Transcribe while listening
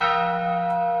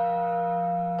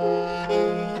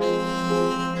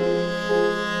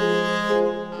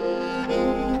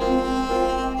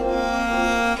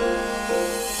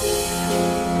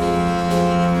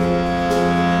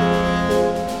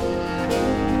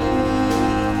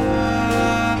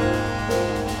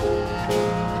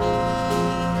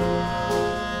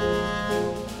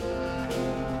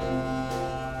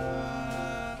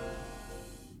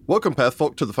Welcome,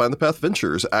 Pathfolk, to the Find the Path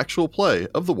Ventures actual play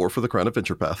of the War for the Crown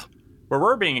Adventure Path. Where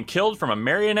we're being killed from a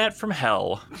marionette from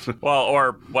hell. Well,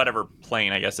 or whatever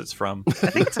plane I guess it's from. I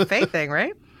think it's a Fae thing,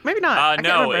 right? Maybe not.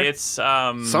 No, it's...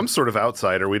 some sort of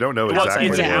outsider. We don't know exactly.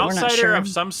 It's an what. outsider of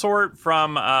some sort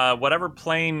from whatever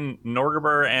plane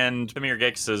Norgabur and Mimir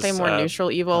Gix is... They're more neutral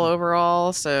evil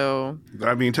overall, so...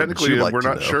 I mean, technically, we're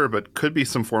not sure, but could be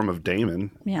some form of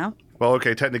daemon. Yeah. Well,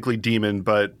 okay, technically demon,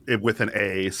 but with an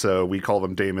A, so we call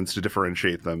them daemons to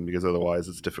differentiate them, because otherwise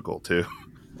it's difficult to.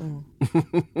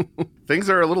 Things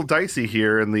are a little dicey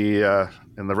here in the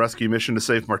rescue mission to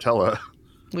save Martella.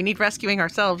 We need rescuing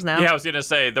ourselves now. Yeah, I was going to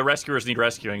say, the rescuers need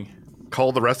rescuing.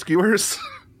 Call the rescuers?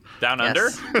 Down under?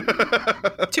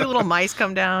 Two little mice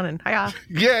come down and hiya.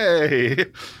 Yay!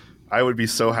 I would be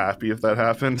so happy if that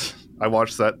happened. I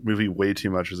watched that movie way too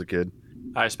much as a kid.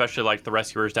 I especially like the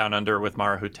rescuers Down Under with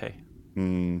Marahute.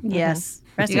 Yes.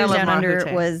 Rescuers Down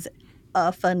Under was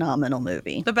a phenomenal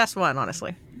movie. The best one,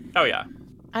 honestly. Oh, yeah.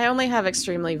 I only have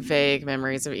extremely vague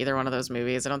memories of either one of those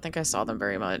movies. I don't think I saw them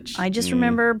very much. I just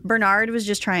remember Bernard was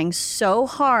just trying so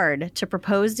hard to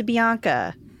propose to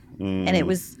Bianca. And it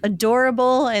was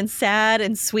adorable and sad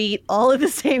and sweet all at the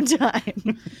same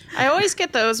time. I always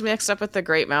get those mixed up with The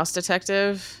Great Mouse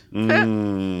Detective.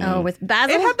 Oh, with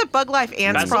Basil? It had the Bug Life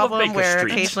Ants Basil problem where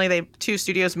Street. occasionally two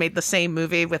studios made the same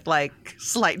movie with like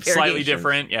slight variations. Slightly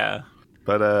different, yeah.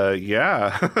 But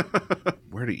yeah.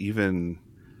 Where to even...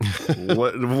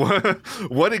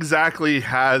 what exactly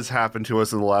has happened to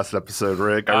us in the last episode,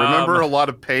 Rick? I remember a lot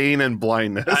of pain and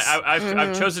blindness.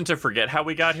 I've chosen to forget how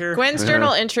we got here. Gwen's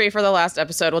journal entry for the last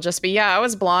episode will just be, I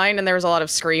was blind and there was a lot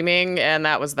of screaming and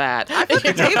that was that. I flipped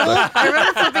a table. I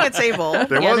remember flipping a table.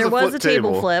 There was a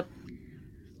table flip.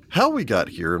 How we got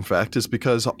here, in fact, is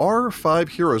because our 5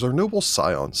 heroes, our noble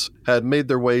scions, had made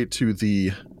their way to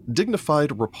the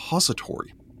Dignified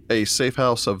Repository, a safe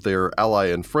house of their ally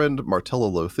and friend, Martella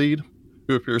Lothede,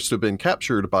 who appears to have been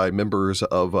captured by members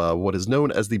of what is known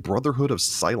as the Brotherhood of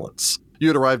Silence. You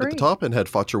had arrived at the top and had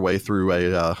fought your way through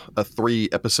a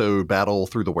 3-episode battle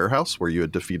through the warehouse where you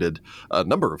had defeated a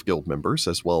number of guild members,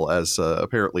 as well as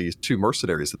apparently 2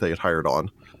 mercenaries that they had hired on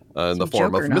in the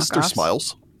form of Mr.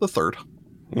 Smiles the Third.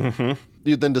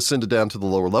 You then descended down to the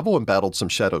lower level and battled some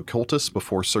shadow cultists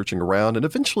before searching around and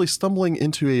eventually stumbling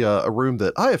into a room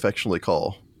that I affectionately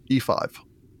call E5.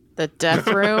 The death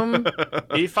room.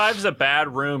 E5's a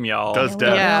bad room, y'all. Does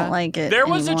death. Yeah. I don't like it There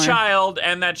was anymore. a child,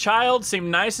 and that child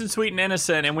seemed nice and sweet and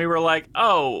innocent, and we were like,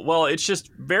 oh, well, it's just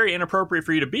very inappropriate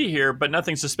for you to be here, but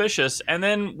nothing suspicious. And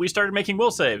then we started making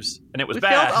will saves, and it was We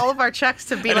bad. failed all of our checks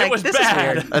to be And it like, was this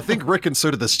bad. is weird. I think Rick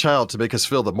inserted this child to make us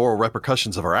feel the moral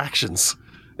repercussions of our actions.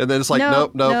 And then it's like,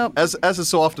 Nope. nope. As is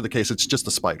so often the case, it's just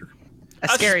a spider. A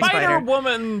scary spider.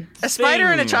 woman. A spider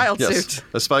in a thing. child Yes, suit.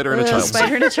 a spider in a child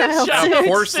Spider in a child A suit. A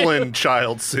porcelain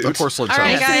child suit. A porcelain All child.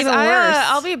 right, Makes it guys, even worse.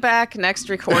 I'll be back next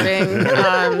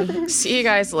recording. See you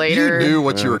guys You later. knew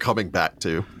what you were coming back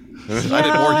to. I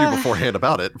didn't warn you beforehand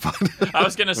about it, but I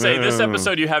was going to say, this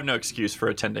episode, you have no excuse for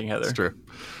attending, Heather. it's true.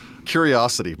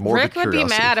 Curiosity, morbid Rick would be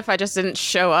curiosity. mad if I just didn't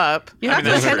show up. You have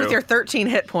to that's attend true. with your 13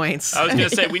 hit points. I was going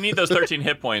to say, we need those 13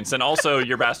 hit points, and also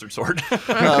your bastard sword.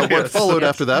 What followed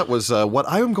after that was what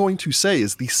I am going to say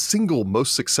is the single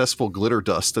most successful glitter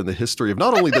dust in the history of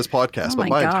not only this podcast, Oh but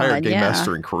my my entire God, game yeah.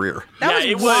 mastering career. That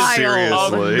it was was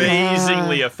wild. Seriously.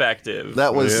 amazingly effective.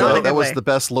 That was Not in a that good was way. the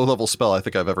best low-level spell I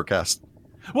think I've ever cast.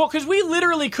 Well, because we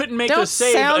literally couldn't make Don't the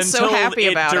save sound so until happy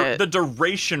about it. the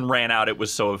duration ran out. It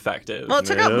was so effective. Well, it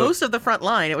took out Yep. most of the front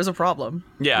line. It was a problem.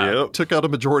 yeah. Yep. Took out a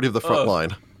majority of the front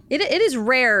line. It is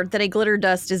rare that a glitter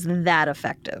dust is that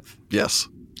effective. Yes.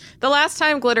 The last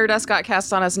time glitter dust got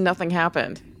cast on us, nothing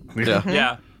happened. Yeah.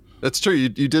 Yeah. That's true. You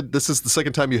did. This is the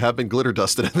second time you have been glitter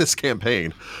dusted in this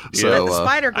campaign. So The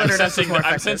spider I'm glitter dust was sensing, more I'm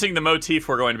effective. sensing the motif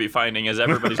we're going to be finding as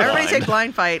everybody's Everybody blind. take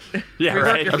blind fight. Yeah, Rework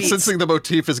right. your I'm feats. sensing the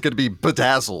motif is going to be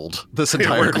bedazzled this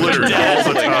entire We're glittered adventure.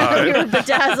 all the time. You're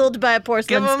bedazzled by a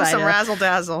porcelain Give them spider. some razzle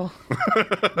dazzle.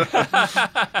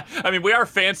 I mean, we are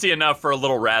fancy enough for a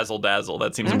little razzle dazzle.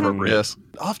 That seems appropriate. Yes.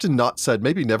 Often not said,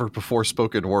 maybe never before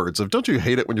spoken words of, don't you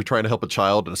hate it when you're trying to help a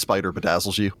child and a spider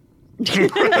bedazzles you? I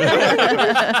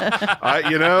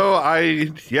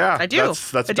do.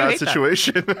 That's I a do bad hate that.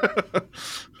 situation.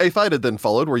 A fight had then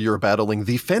followed where you were battling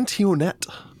the Fantionette,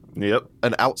 Yep.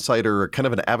 an outsider, kind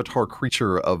of an avatar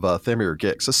creature of Thamir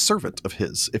Gix, a servant of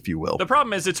his, if you will. The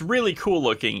problem is it's really cool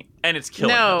looking, and it's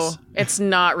killing No, us. it's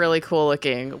not really cool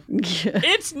looking.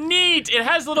 It's neat. It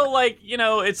has little,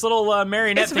 it's little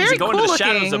marionette It's things very that go into the cool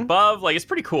shadows looking. above. Like, it's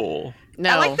pretty cool. No.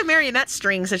 I like the marionette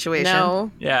string situation. No.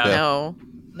 Yeah.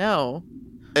 No.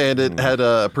 And it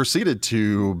had proceeded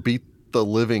to beat the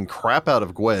living crap out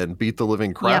of Gwen, beat the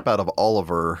living crap out of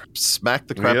Oliver, smack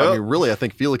the crap. Yep. I mean, really, I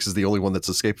think Felix is the only one that's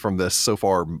escaped from this so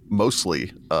far,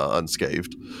 mostly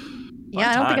unscathed.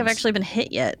 Yeah, I don't think I've times. actually been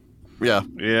hit yet. Yeah.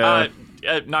 Yeah.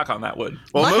 Knock on that wood.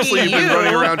 well, lucky mostly you've been you.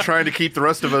 running around trying to keep the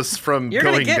rest of us from You're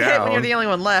going going to get hit down. when you're the only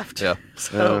one left. Yeah.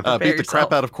 So prepare Beat the crap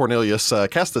yourself. out of Cornelius,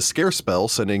 cast a scare spell,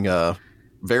 sending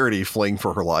Verity fleeing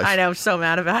for her life. I know, I'm so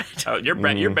mad about it. Oh,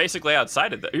 you're basically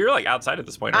outside of you're like outside at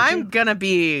this point. Aren't I'm you? going to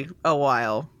be a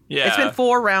while. Yeah. It's been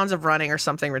 4 rounds of running or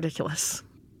something ridiculous.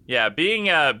 Yeah, being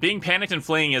panicked and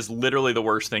fleeing is literally the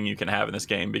worst thing you can have in this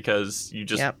game because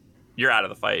you're out of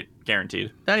the fight,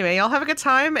 guaranteed. Anyway, y'all have a good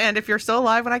time, and if you're still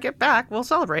alive when I get back, we'll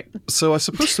celebrate. So I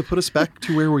suppose to put us back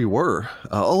to where we were,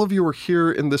 all of you were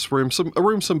here in this room, a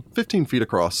room some 15 feet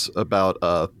across, about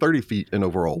 30 feet in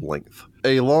overall length.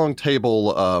 A long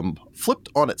table flipped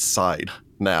on its side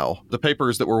now. The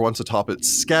papers that were once atop it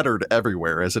scattered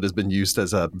everywhere as it has been used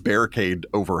as a barricade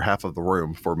over half of the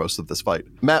room for most of this fight.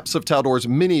 Maps of Taldor's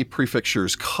many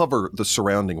prefectures cover the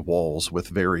surrounding walls with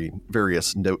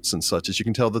various notes and such, as you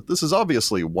can tell that this is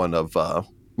obviously one of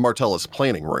Martella's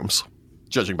planning rooms,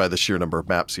 judging by the sheer number of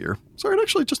maps here. Sorry, it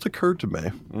actually just occurred to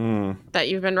me. That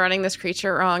you've been running this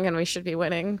creature wrong and we should be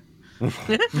winning.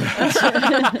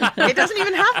 It doesn't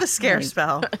even have the scare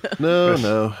spell.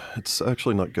 No, it's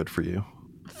actually not good for you.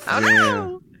 Oh,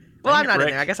 no. Well, I'm it, not in Rick.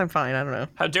 there. I guess I'm fine. I don't know.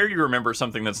 How dare you remember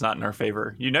something that's not in our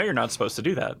favor? You know you're not supposed to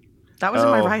do that. That was in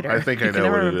my writer. I think You I can know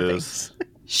never what it remember is. things.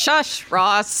 Shush,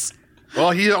 Ross.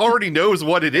 Well, he already knows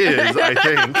what it is, I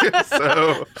think.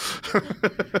 So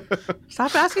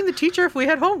Stop asking the teacher if we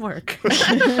had homework.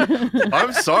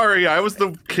 I'm sorry. I was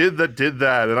the kid that did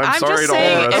that, and I'm I'm sorry just to all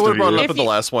saying, the rest I would have of brought it you. up in the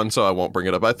last one, so I won't bring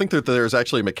it up. I think that there's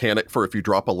actually a mechanic for if you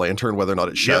drop a lantern, whether or not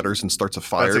it shatters and starts a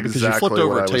fire, That's because you exactly flipped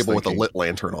over what a I was table with a thinking. lit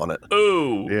lantern on it.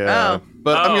 Ooh. Yeah. Oh.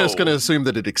 But I'm just Oh. going to assume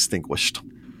that it extinguished,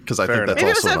 because I Fair think that's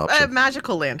Maybe it was also an a option.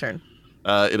 magical lantern.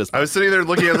 It is. I was sitting there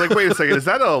looking. I was like, "Wait a second! Is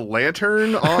that a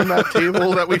lantern on that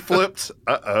table that we flipped?"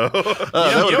 Uh-oh. that would You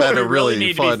have know been what a we really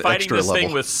need to fun be fighting extra this level.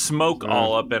 thing with smoke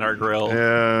all up in our grill.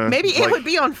 Yeah. Maybe it would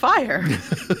be on fire.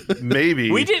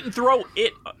 Maybe. We didn't throw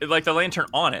it like the lantern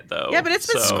on it though. Yeah, but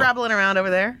it's been so- scrabbling around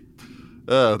over there.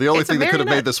 The only It's a thing that could have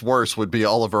marionette. made this worse would be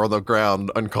Oliver on the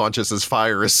ground, unconscious as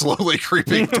fire is slowly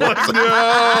creeping towards him.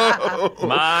 No.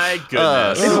 My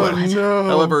goodness. Anyway. no.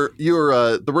 However,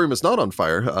 the room is not on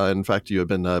fire. In fact, you have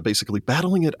been basically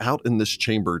battling it out in this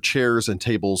chamber. Chairs and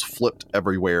tables flipped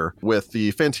everywhere, with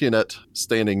the Fantionette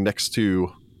standing next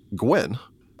to Gwen.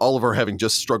 Oliver having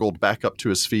just struggled back up to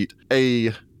his feet.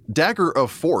 A dagger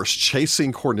of force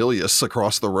chasing Cornelius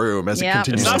across the room as it Yeah.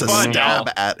 continues It's to not fun, stab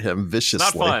y'all. at him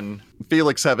viciously. Not fun.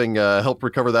 Felix having helped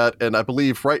recover that, and I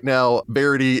believe right now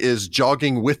Verity is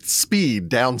jogging with speed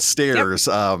downstairs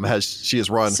as she has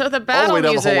run So the all the battle way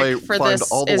down the hallway, music for climbed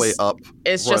this all the way is, up.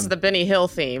 is run. just the Benny Hill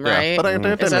theme, right? Yeah.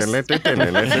 Yeah,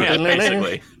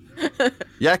 basically.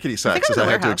 Yakety sax, I as was I in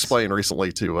the had to warehouse. explain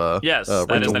recently to Yes, that is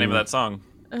Rachel. the name of that song.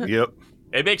 Yep.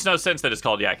 It makes no sense that it's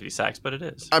called Yakety Sax, but it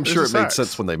is. I'm sure There's it a made sax.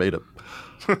 sense when they made it.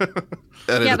 And it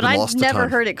Yeah, had but been I'd lost to never time.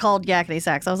 heard it called Yakety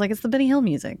Sax. I was like, it's the Benny Hill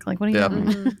music. Like, what are you Yeah.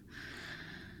 doing?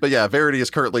 But yeah, Verity is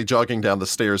currently jogging down the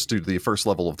stairs to the first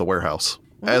level of the warehouse.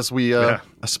 As we, I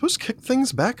suppose, kick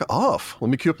things back off. Let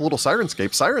me cue up a little Sirenscape.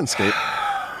 Sirenscape.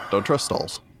 Don't trust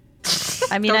dolls.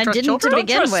 I mean, Don't I trust didn't children? to Don't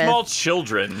begin trust with. small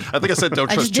children. I think I said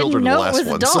don't I trust just didn't children in the know it last was a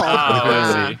one. doll. so- Oh,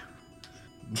 I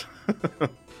see.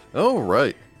 All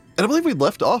right. And I believe we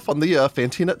left off on the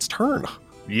Fantinette's turn.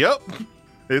 Yep.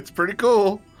 It's pretty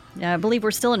cool. Yeah, I believe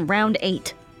we're still in round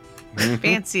 8.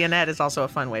 Fancy Annette is also a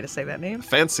fun way to say that name.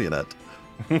 Fancyinette.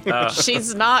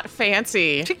 She's not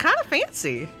fancy. She's kind of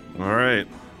fancy. All right.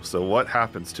 So what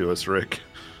happens to us, Rick?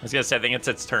 I was gonna say, I think it's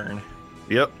its turn.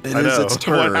 Yep. It I is know. its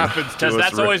turn. What happens to Because us,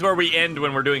 that's Rick? always where we end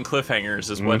when we're doing cliffhangers,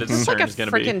 is what its It's turn like a is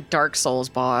gonna be. freaking Dark Souls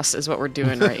boss is what we're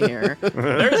doing right here.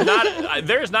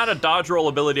 There's not a dodge roll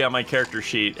ability on my character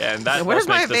sheet, and that Where's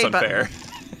makes my this evade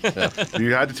unfair.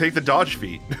 You had to take the dodge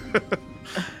feat.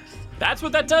 That's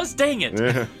what that does. Dang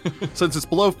it! Since it's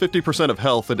below 50% of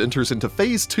health, it enters into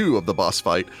phase 2 of the boss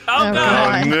fight. Oh, Oh,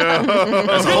 god! God.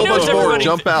 As a Good whole news, bunch more everybody.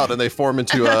 jump out and they form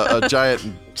into a giant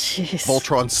Jeez.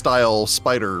 Voltron-style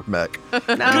spider mech.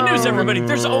 Good news, everybody.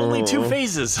 There's only 2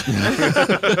 phases.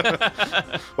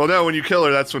 Well, no, when you kill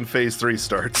her, that's when phase 3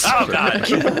 starts. Oh god!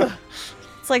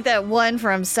 It's like that one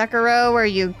from Sekiro where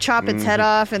you chop its head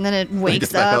off and then it wakes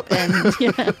gets back up and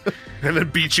yeah. And then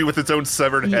beat you with its own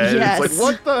severed head. Yes. It's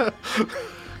like, what the?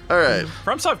 All right.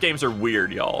 FromSoft games are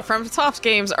weird, y'all. FromSoft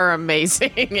games are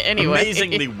amazing. Anyway,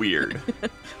 Amazingly weird.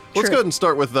 Let's go ahead and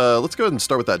start with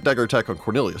that dagger attack on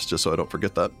Cornelius, just so I don't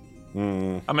forget that.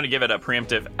 I'm gonna give it a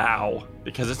preemptive ow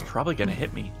because it's probably gonna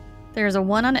hit me. There's a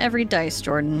 1 on every dice,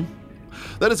 Jordan.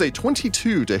 That is a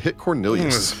 22 to hit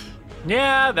Cornelius.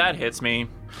 Yeah, that hits me.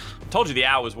 Told you the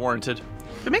ow was warranted.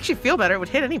 If it makes you feel better, it would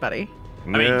hit anybody. I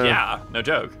mean, yeah, no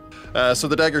joke. So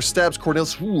the dagger stabs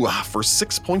Cornelius for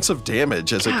 6 points of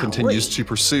damage as it continues to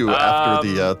pursue after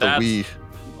the wee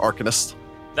Arcanist.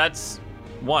 That's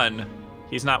 1.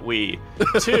 He's not wee.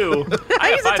 2. I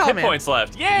have He's a 5 tall hit man. points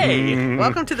left. Yay!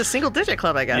 Welcome to the single-digit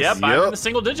club, I guess. Yep, I'm in the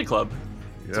single digit club.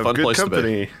 You a have fun good place to be.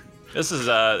 company. This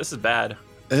is bad.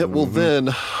 It will then.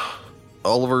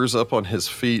 Oliver's up on his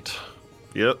feet.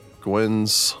 Yep.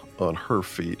 Gwen's on her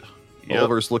feet. Yep.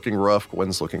 Oliver's looking rough.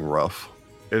 Gwen's looking rough.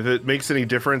 If it makes any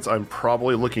difference, I'm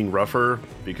probably looking rougher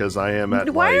because I am at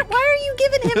Why like... are you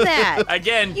giving him that?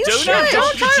 Again, You don't should. have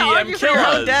Don't try to GM argue for kill your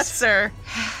own us. death, sir.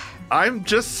 I'm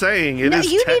just saying it No,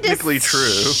 is you need to technically true.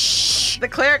 The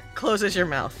cleric closes your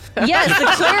mouth. Yes, the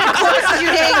cleric closes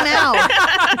your dang mouth.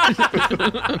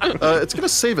 It's going to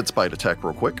save its bite attack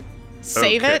real quick.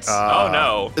 save Okay, it. Oh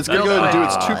no. It's going to Oh, go ahead and do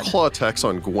its God. 2 claw attacks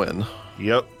on Gwen.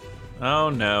 Yep. Oh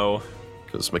no.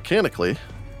 Because mechanically,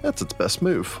 that's its best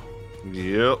move.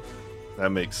 Yep. That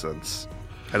makes sense.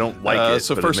 I don't like it,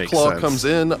 So but first it makes claw sense. comes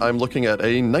in. I'm looking at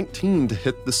a 19 to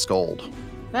hit the Scald.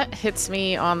 That hits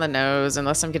me on the nose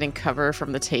unless I'm getting cover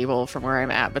from the table from where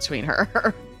I'm at between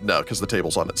her. No, because the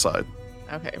table's on its side.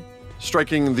 Okay.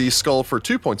 Striking the skull for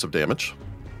 2 points of damage.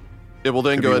 It will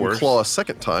then Could go be ahead and worse. claw a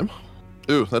second time.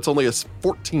 Ooh, that's only a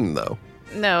 14 though.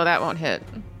 No, that won't hit.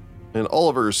 And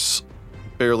Oliver's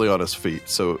barely on his feet,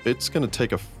 so it's going to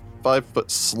take a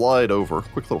 5-foot slide over.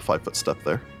 Quick little 5-foot step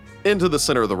there. Into the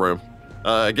center of the room.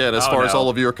 Again, as Oh, far as no. all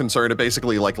of you are concerned, it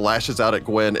basically like lashes out at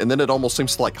Gwen, and then it almost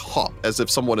seems to like hop, as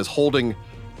if someone is holding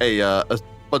a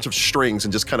bunch of strings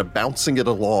and just kind of bouncing it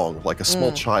along like a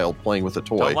small child playing with a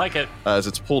toy. Don't like it. As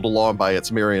it's pulled along by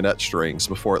its marionette strings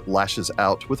before it lashes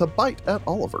out with a bite at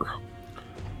Oliver.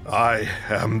 I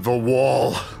am the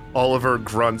wall. Oliver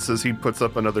grunts as he puts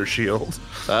up another shield.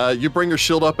 You bring your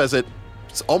shield up as it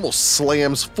almost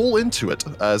slams full into it,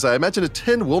 as I imagine a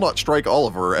 10 will not strike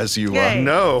Oliver as you... Yay.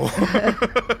 No.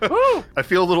 I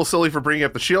feel a little silly for bringing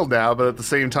up the shield now, but at the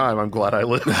same time, I'm glad I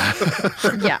lived.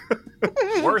 Yeah.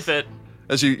 Worth it.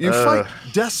 As you fight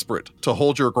desperate to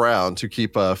hold your ground to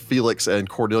keep Felix and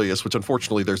Cornelius, which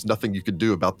unfortunately there's nothing you can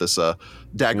do about this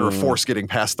dagger of force getting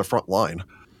past the front line.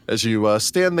 As you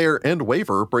stand there and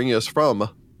waver, bringing us from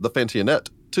the Fantionette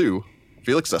to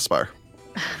Felix Espire.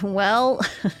 Well,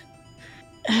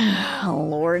 oh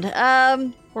Lord.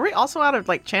 Were we also out of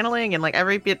like channeling and like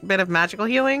every bit of magical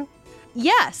healing?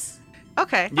 Yes.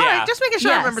 Okay. Yeah. All right. Just making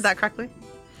sure I Yes. remembered that correctly.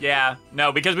 Yeah,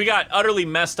 no, because we got utterly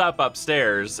messed up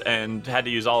upstairs and had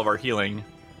to use all of our healing.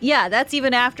 Yeah, that's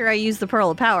even after I used the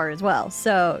Pearl of Power as well.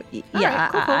 So, All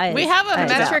yeah, right, cool. We have a I-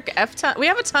 metric F ton. We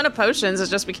have a ton of potions. It's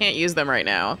just we can't use them right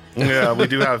now. Yeah, we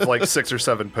do have like 6 or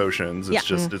 7 potions. It's Yeah.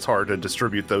 just, it's hard to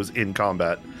distribute those in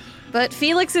combat. But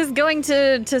Felix is going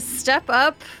to step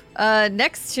up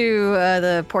next to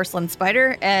the porcelain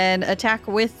spider and attack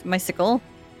with my sickle.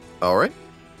 All right.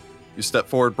 You step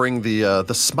forward, bring the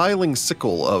smiling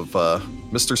sickle of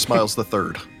Mr. Smiles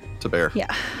III to bear. Yeah.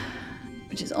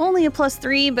 Which is only a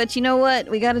 +3, but you know what?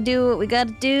 We gotta do what we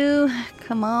gotta do.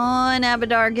 Come on,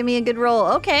 Abadar, give me a good roll.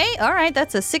 Okay, all right,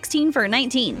 that's a 16 for a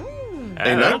 19.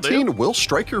 A That'll do. 19 will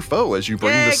strike your foe as you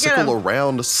bring Yay, the get sickle him.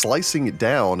 around, slicing it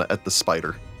down at the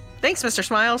spider. Thanks, Mr.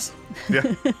 Smiles.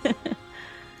 Yeah.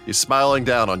 He's smiling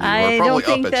down on you, or I probably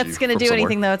don't think up at that's you gonna from do somewhere.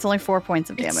 anything, though. It's only 4 points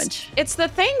of damage. It's the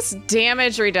thing's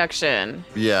damage reduction.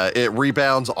 Yeah, it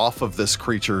rebounds off of this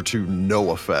creature to no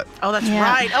effect. Oh, that's Yeah.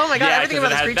 right. Oh my god, Yeah, everything 'cause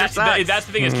about this creature sucks. that's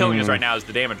the thing that's killing us right now is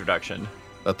the damage reduction.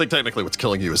 I think technically what's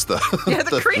killing you is the... Yeah,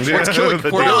 the creature. What's killing The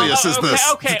Cornelius Well, is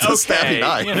this okay, the stabby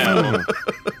knife. you know.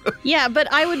 Yeah,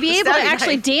 but I would be able to Stabby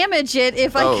actually knife. damage it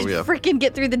if I Oh, could yeah. freaking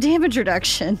get through the damage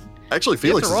reduction. Actually,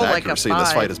 Felix's roll like a accuracy in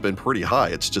this 5. fight has been pretty high.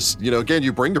 It's just, again,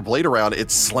 you bring your blade around,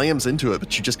 it slams into it,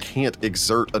 but you just can't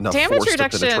exert enough Damage force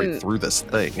reduction- to penetrate through this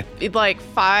thing. Like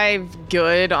 5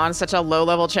 good on such a low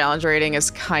level challenge rating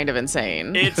is kind of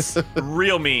insane. It's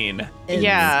real mean. It's,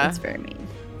 Yeah. It's very mean.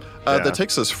 Yeah. That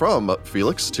takes us from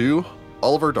Felix to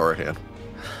Oliver Darahan.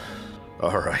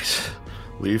 All right.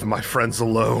 Leave my friends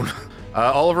alone.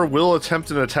 Oliver will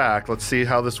attempt an attack. Let's see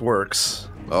how this works.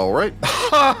 All right.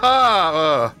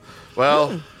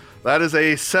 Well, That is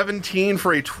a 17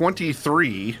 for a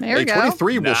 23. There we A go.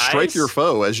 23 will strike Nice. your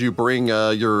foe as you bring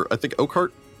your, I think, oak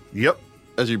heart, Yep.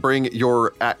 as you bring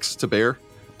your axe to bear.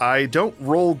 I don't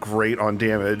roll great on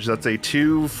damage. That's a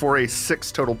 2 for a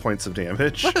 6 total points of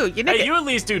damage. Woohoo, you nick Hey, it. you at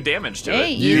least do damage to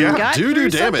Hey, it. you Yeah. got do through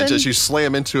damage something. as you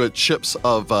slam into it. Chips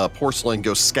of porcelain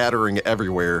go scattering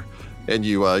everywhere, and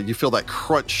you feel that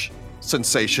crunch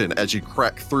sensation as you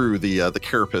crack through the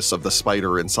carapace of the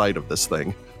spider inside of this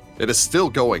thing. It is still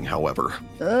going, however.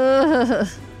 Ugh.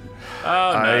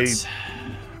 Oh, nuts.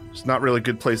 It's not really a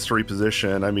good place to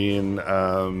reposition. I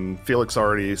mean, Felix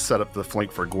already set up the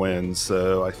flank for Gwen,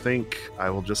 so I think I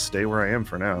will just stay where I am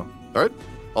for now. All right,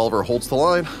 Oliver holds the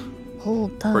line.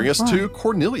 Hold the Bring us line. to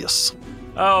Cornelius.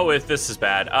 Oh, if this is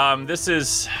bad. This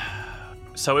is...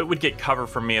 So it would get cover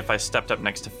from me if I stepped up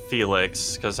next to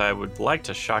Felix, because I would like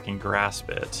to shocking grasp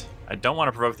it. I don't want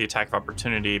to provoke the attack of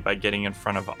opportunity by getting in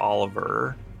front of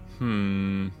Oliver.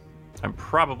 I'm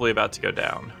probably about to go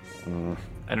down.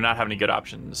 I do not have any good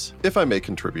options. If I may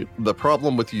contribute, the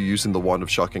problem with you using the Wand of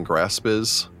Shocking Grasp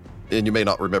is, and you may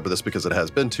not remember this because it has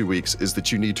been 2 weeks, is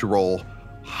that you need to roll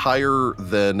higher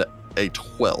than a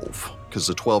 12, because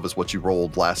the 12 is what you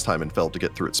rolled last time and failed to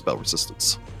get through its spell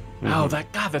resistance. Oh,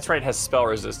 that's right. It has spell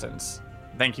resistance.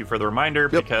 Thank you for the reminder,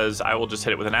 Yep. because I will just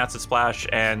hit it with an acid splash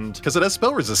and... Because it has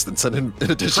spell resistance, and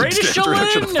in addition Great to damage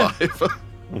reduction of Shalyn! 5.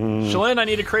 Shalyn, I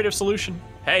need a creative solution.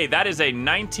 Hey, that is a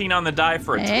 19 on the die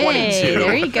for a Hey, 22.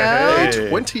 there you go. Hey.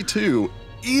 22,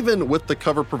 even with the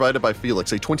cover provided by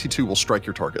Felix, a 22 will strike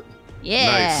your target.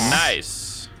 Yeah.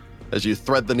 Nice. As you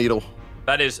thread the needle,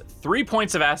 That is 3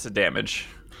 points of acid damage.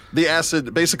 the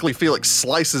acid, basically Felix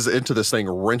slices into this thing,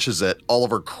 wrenches it,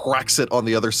 Oliver cracks it on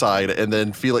the other side, and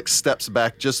then Felix steps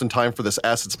back just in time for this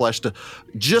acid splash to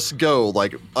just go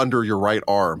like under your right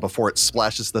arm before it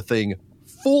splashes the thing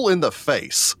full in the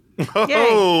face.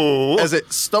 Oh! As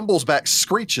it stumbles back,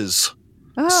 screeches,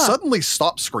 Oh. suddenly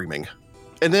stops screaming,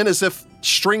 and then as if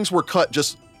strings were cut,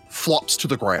 just flops to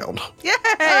the ground. Yay!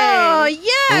 Oh,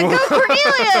 yeah, go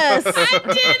Cornelius! I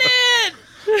did it!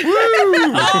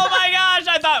 Oh my gosh,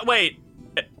 I thought, wait,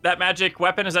 that magic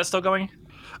weapon, is that still going?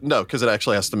 No, because it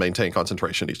actually has to maintain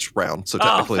concentration each round, so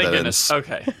Oh, technically thank that goodness. ends.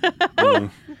 Okay.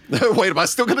 Wait, am I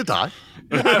still gonna die?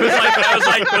 I was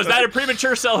like, was that a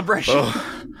premature celebration?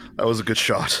 Oh, that was a good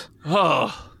shot.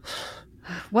 Oh.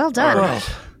 Well done. All right.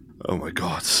 Oh my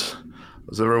god.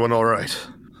 Was everyone all right?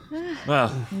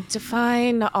 Well,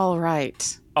 Define all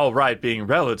right. all right, being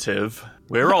relative,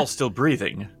 we're all still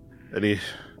breathing. Any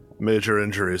major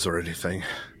injuries or anything?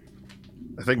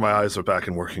 I think my eyes are back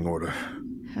in working order.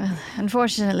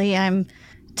 Unfortunately, I'm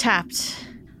tapped,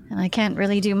 and I can't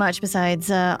really do much besides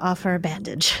offer a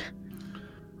bandage.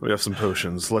 We have some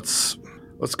potions. Let's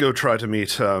go try to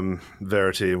meet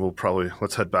Verity.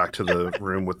 Let's head back to the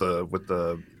room with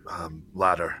the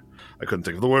ladder. I couldn't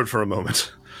think of the word for a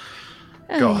moment.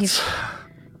 Gods.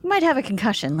 You might have a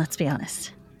concussion, let's be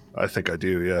honest. I think I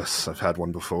do, yes. I've had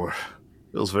one before.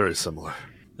 Feels very similar.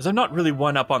 As I'm not really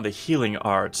one up on the healing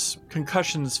arts,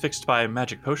 concussions fixed by a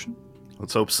magic potion?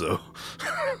 Let's hope so.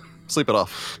 Sleep it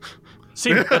off.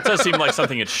 That does seem like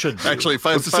something it should do. Actually,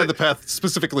 Find the Path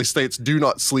specifically states, do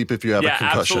not sleep if you have yeah, a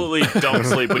concussion. absolutely don't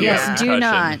sleep when you have a Yes, do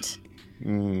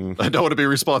concussion. not. I don't want to be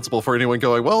responsible for anyone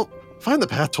going, well, Find the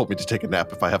Path told me to take a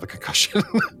nap if I have a concussion.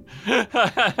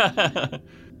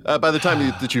 By the time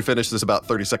that you finish this about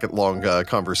 30-second long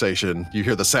conversation, you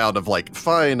hear the sound of like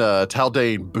fine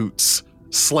Taldane boots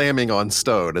slamming on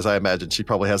stone, as I imagine she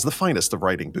probably has the finest of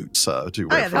riding boots to yeah,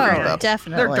 wear for they're Oh, combat.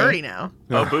 definitely. They're dirty now.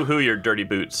 Oh, boo-hoo, your dirty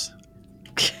boots.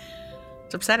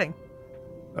 It's upsetting.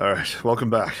 All right, welcome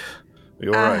back. Are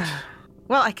you all right?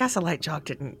 Well, I guess a light jog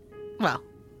didn't. Well,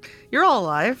 you're all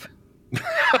alive.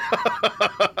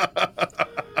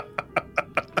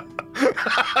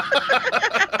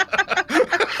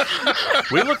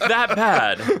 We look that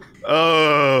bad.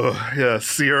 Oh,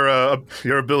 yes.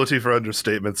 Your ability for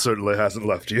understatement certainly hasn't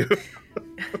left you.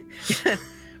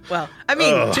 Well, I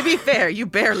mean, to be fair, you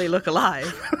barely look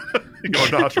alive.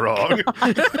 You're not wrong.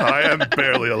 I am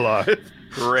barely alive.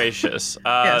 Gracious.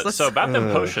 Yes, let's- So about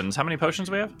them potions, how many potions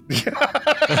we have?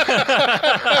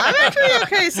 I'm actually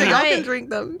okay, so y'all Right. can drink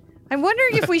them. I'm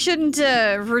wondering if we shouldn't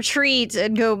retreat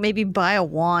and go maybe buy a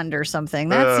wand or something.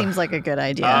 That seems like a good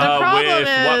idea. problem With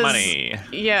what is- money?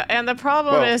 Yeah, and the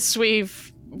problem Well- is we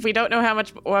don't know how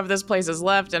much of this place is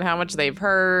left and how much they've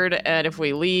heard, and if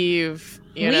we leave,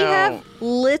 you we know, have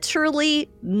literally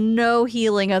no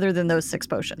healing other than those 6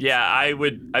 potions. Yeah,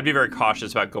 I'd be very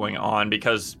cautious about going on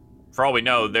because for all we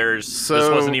know, this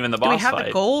So- wasn't even the Do we boss have fight.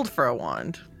 the gold for a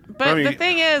wand? But the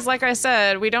thing is, like I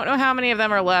said, we don't know how many of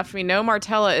them are left. We know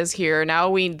Martella is here.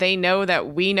 Now they know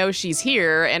that we know she's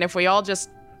here, and if we all just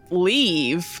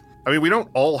leave... I mean, we don't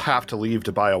all have to leave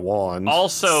to buy a wand.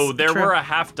 Also, there were a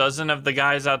half dozen of the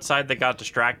guys outside that got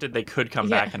distracted. They could come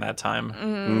back in that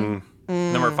time.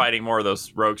 Then we're fighting more of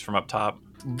those rogues from up top.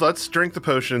 Let's drink the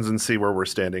potions and see where we're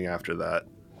standing after that.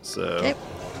 So, Okay.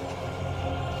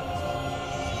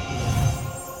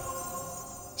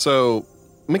 So,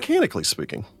 mechanically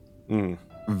speaking,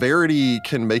 Verity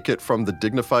can make it from the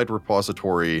dignified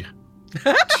repository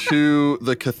to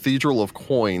the Cathedral of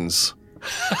Coins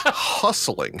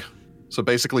hustling. So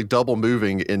basically double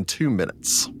moving in 2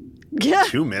 minutes. Yeah.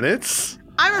 2 minutes?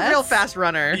 I'm a real fast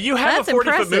runner. You have That's a 40-foot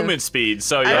impressive. movement speed,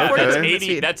 so I yeah, have 40 that's movement 80.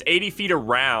 speed. That's 80 feet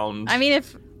around. I mean,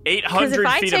 because 800 if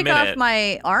I feet a take minute. off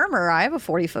my armor, I have a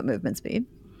 40-foot movement speed.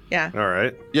 Yeah. All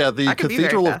right. Yeah, the I could be very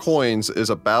Cathedral of fast. Coins is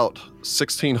about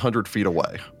 1,600 feet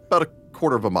away, about a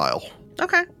quarter of a mile.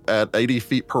 Okay. At 80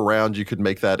 feet per round, you could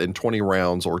make that in 20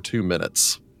 rounds or 2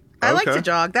 minutes. I like Okay. to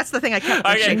jog. That's the thing I kept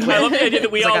Okay, thinking. I love the idea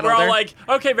that As I got we're all older. like,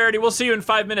 okay, Verity, we'll see you in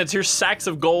 5 minutes. Here's sacks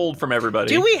of gold from everybody.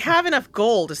 Do we have enough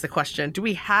gold is the question. Do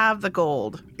we have the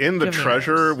gold? In the Give me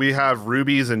treasure, those. we have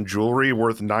rubies and jewelry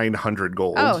worth 900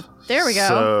 gold. Oh, there we go.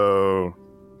 So,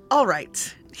 All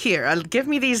right. Here, give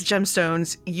me these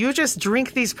gemstones. You just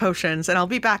drink these potions, and I'll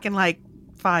be back in like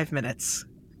 5 minutes.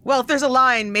 Well, if there's a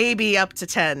line, maybe up to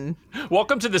 10.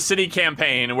 Welcome to the city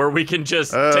campaign where we can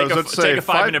just I take was about to say, a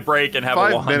 5-minute break and have a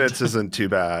 5 wand. minutes isn't too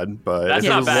bad, but That's if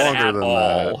not it was bad longer at than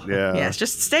all. that, yeah. Yes,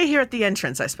 just stay here at the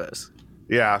entrance, I suppose.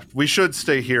 Yeah, we should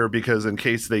stay here because in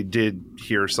case they did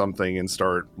hear something and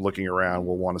start looking around,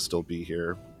 we'll want to still be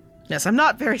here. Yes, I'm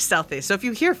not very stealthy, so if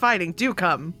you hear fighting, do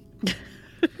come.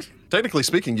 Technically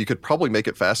speaking, you could probably make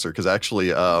it faster because actually,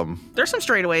 There's some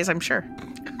straightaways, I'm sure.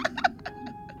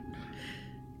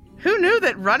 Who knew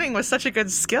that running was such a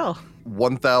good skill?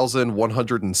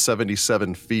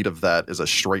 1,177 feet of that is a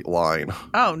straight line.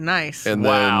 Oh, nice. And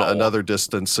Wow. then another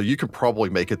distance, so you could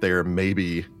probably make it there in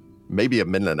maybe a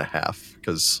minute and a half,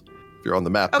 because if you're on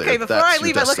the map Okay, there, before that's I your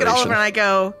leave, I look at Oliver and destination. I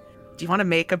go, do you want to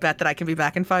make a bet that I can be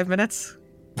back in 5 minutes?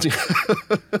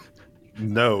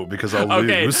 No, because I'll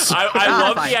Okay, lose. I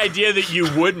love Fine. the idea that you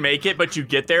would make it, but you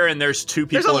get there and there's two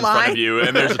There's people a in front line? of you,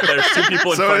 and there's 2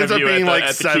 people in So front it ends of up you being like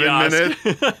at the 7 kiosk.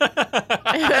 minutes.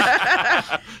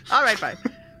 All right, fine.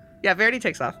 Yeah, Verity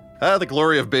takes off. The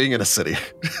glory of being in a city.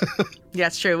 Yeah,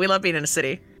 it's true. We love being in a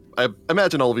city. I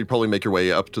imagine all of you probably make your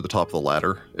way up to the top of the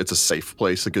ladder. It's a safe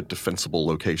place, a good defensible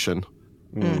location,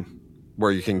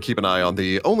 where you can keep an eye on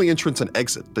the only entrance and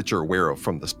exit that you're aware of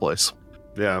from this place.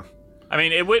 Yeah. I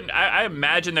mean, it wouldn't. I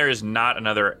imagine there is not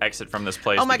another exit from this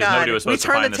place. Oh my because god. nobody was We supposed to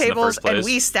turn find the this in the tables first place. and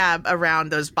we stab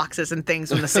around those boxes and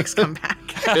things when the six come back.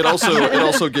 It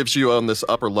also gives you on this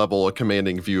upper level a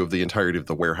commanding view of the entirety of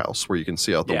the warehouse, where you can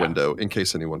see out the Yeah. window in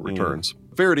case anyone returns.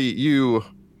 Verity, you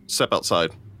step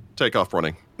outside, take off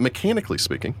running. Mechanically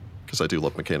speaking, because I do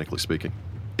love mechanically speaking,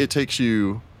 it takes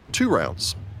you 2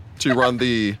 rounds to run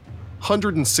the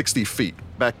 160 feet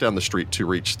back down the street to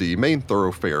reach the main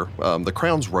thoroughfare, the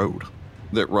Crown's Road,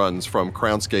 that runs from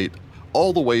Crown's Gate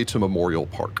all the way to Memorial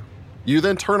Park. You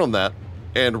then turn on that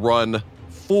and run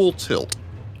full tilt,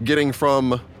 getting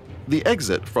from the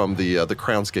exit from the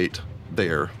Crown's Gate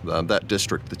there, that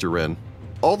district that you're in,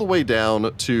 all the way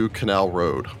down to Canal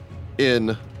Road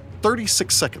in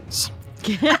 36 seconds.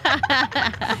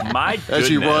 My goodness. As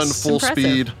you run full Impressive.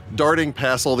 speed, darting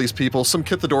past all these people, some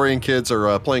Kithadorian kids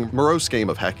are playing morose game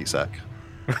of hacky sack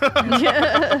on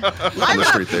the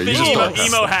street there. The You just emo, don't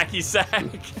emo hacky sack.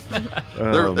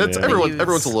 Oh, man.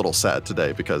 everyone's a little sad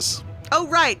today because Oh,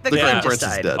 right. The the Grand Grand just Prince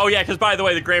is died. dead. Oh yeah, because by the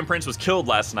way, the Grand Prince was killed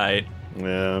last night.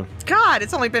 Yeah. God,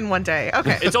 it's only been one day.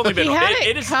 Okay. It's only been. He had it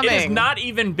it has coming. not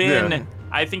even been. Yeah.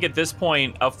 I think at this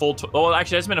point a full. Well,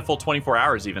 actually, it's been a full 24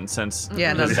 hours even since.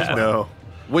 Yeah, no, his this is death. No.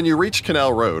 When you reach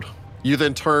Canal Road, you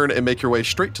then turn and make your way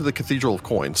straight to the Cathedral of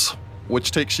Coins,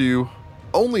 which takes you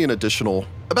only an additional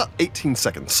about 18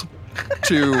 seconds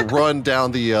to run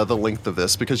down the length of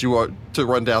this, because you are to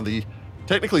run down the.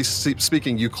 Technically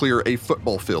speaking, you clear a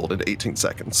football field in 18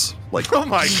 seconds. Like, Oh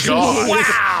my god.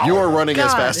 Wow! you are running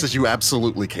as God. fast as you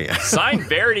absolutely can. Sign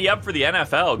Verity up for the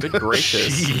NFL. Good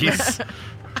gracious. Jeez.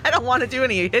 I don't want to do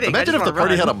any hitting. Imagine I if just the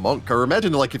party run. had a monk, or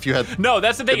imagine like if you had. No,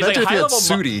 that's the thing. It's like Imagine if high you had level.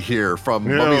 Sudi here from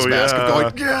Oh, Mummy's Mask yeah.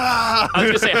 going, yeah! I was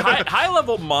gonna say high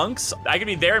level monks. I could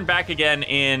be there and back again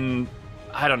in,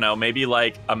 I don't know, maybe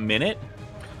like a minute.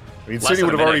 I mean, Less Cindy than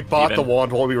would a have already minute, bought even. the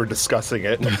wand while we were discussing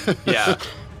it. Yeah.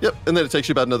 Yep, and then it takes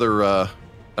you about another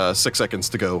 6 seconds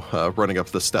to go running up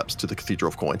the steps to the Cathedral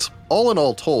of Coins. All in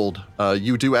all told,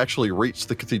 you do actually reach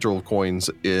the Cathedral of Coins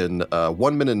in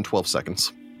 1 minute and 12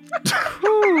 seconds.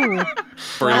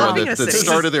 For Wow. anyone that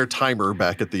started their timer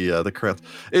back at the craft.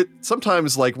 It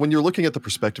sometimes, like, when you're looking at the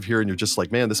perspective here and you're just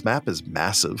like, man, this map is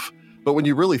massive. But when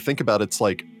you really think about it, it's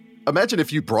like, imagine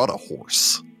if you brought a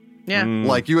horse. Yeah.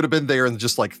 Like, you would have been there in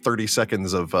just like 30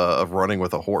 seconds of running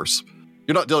with a horse.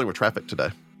 You're not dealing with traffic today.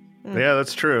 Yeah,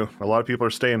 that's true. A lot of people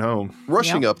are staying home.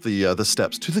 Rushing up the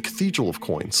steps to the Cathedral of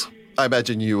Coins. I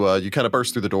imagine you kind of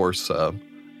burst through the doors.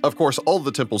 Of course, all of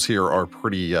the temples here are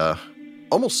pretty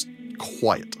almost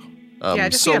quiet. Yeah, I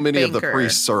just so see a many of the banker.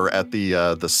 priests are at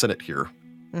the Senate here.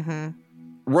 Mm-hmm.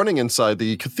 Running inside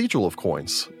the Cathedral of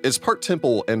Coins is part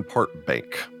temple and part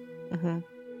bank. Mm-hmm.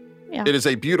 Yeah. It is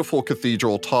a beautiful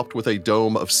cathedral topped with a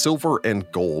dome of silver and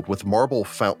gold with marble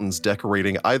fountains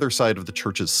decorating either side of the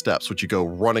church's steps, which you go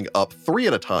running up 3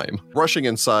 at a time. Rushing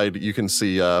inside, you can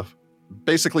see,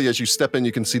 basically as you step in,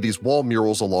 you can see these wall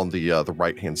murals along the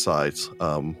right-hand sides,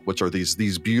 which are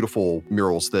these beautiful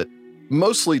murals that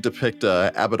mostly depict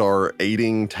Abadar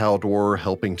aiding Taldor,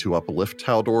 helping to uplift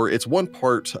Taldor. It's one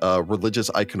part religious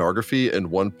iconography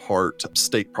and one part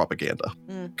state propaganda,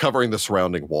 covering the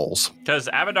surrounding walls. Because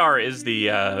Abadar is the,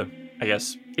 I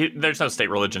guess, there's no state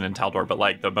religion in Taldor, but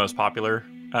like the most popular.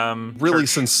 Really,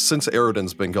 church. since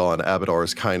Eridan's been gone, Abadar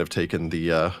has kind of taken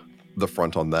the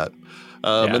front on that.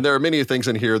 Yeah. And there are many things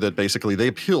in here that basically they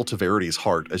appeal to Verity's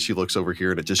heart as she looks over here,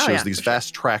 and it just Oh, shows yeah, these for sure.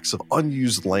 vast tracts of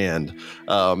unused land.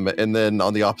 And then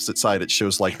on the opposite side, it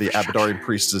shows like the Abadarian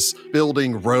priestess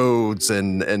building roads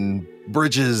and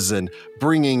bridges and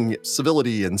bringing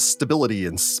civility and stability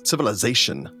and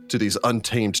civilization to these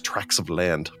untamed tracts of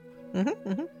land. Mm-hmm.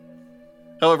 Mm-hmm.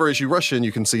 However, as you rush in,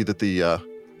 you can see that the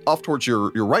off towards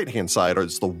your right-hand side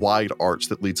is the wide arch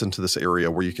that leads into this area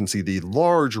where you can see the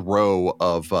large row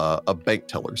of bank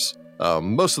tellers.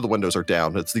 Most of the windows are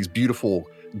down. It's these beautiful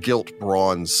gilt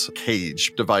bronze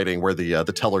cage dividing where the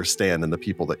tellers stand and the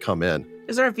people that come in.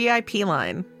 Is there a VIP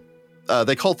line?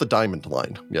 They call it the diamond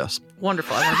line, yes.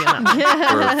 Wonderful. I want to be on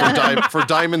that. For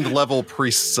diamond level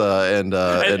priests and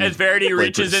As Verity lay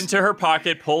reaches priests. into her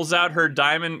pocket, pulls out her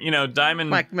diamond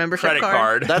Like membership credit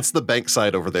card. That's the bank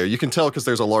side over there. You can tell because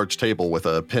there's a large table with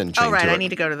a pin chained Oh, right. to it. I need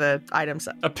to go to the items.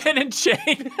 A pin and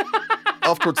chain.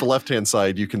 Off towards the left-hand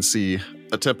side, you can see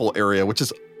a temple area, which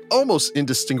is almost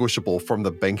indistinguishable from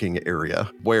the banking area,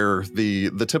 where the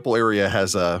temple area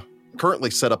has currently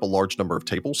set up a large number of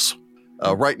tables.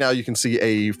 Right now, you can see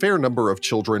a fair number of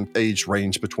children, age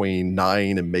range between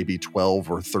 9 and maybe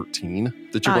 12 or 13,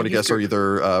 that you're going to youth guess are group.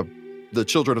 either the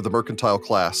children of the mercantile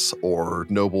class or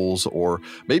nobles or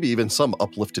maybe even some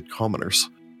uplifted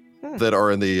commoners that are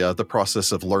in the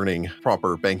process of learning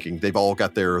proper banking. They've all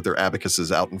got their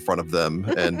abacuses out in front of them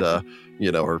and,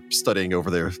 are studying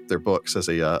over their books as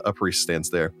a priest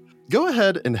stands there. Go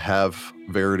ahead and have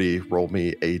Verity roll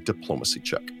me a diplomacy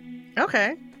check.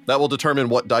 Okay. That will determine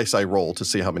what dice I roll to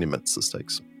see how many minutes this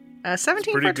takes.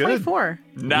 17 pretty for good. 24.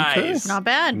 Nice. Not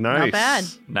bad. Nice. Not bad.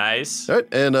 Nice. All right,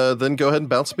 and then go ahead and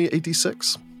bounce me a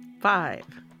d6. 5.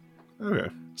 Okay.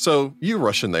 So you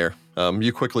rush in there.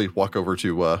 You quickly walk over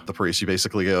to the priest. You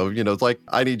basically go,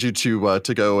 I need you to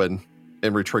go and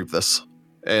retrieve this.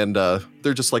 And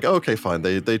they're just like, oh, okay, fine.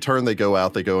 They turn, they go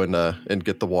out, they go and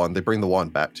get the wand. They bring the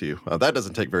wand back to you. That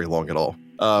doesn't take very long at all.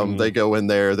 They go in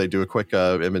there, they do a quick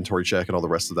inventory check and all the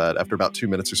rest of that. After about 2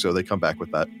 minutes or so, they come back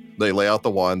with that. They lay out the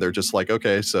wand. They're just like,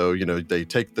 okay, so,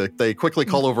 they quickly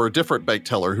call over a different bank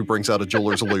teller who brings out a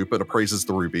jeweler's loop and appraises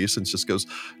the rubies and just goes,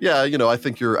 yeah, I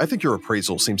think your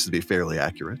appraisal seems to be fairly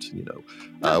accurate,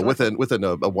 within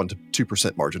a 1 to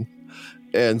 2% margin.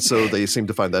 And so they seem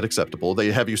to find that acceptable.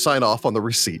 They have you sign off on the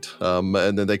receipt, and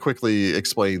then they quickly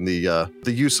explain the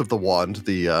use of the wand,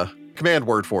 the command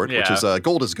word for it, which is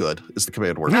gold is good, is the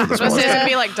command word for this I was one. gonna say it's gonna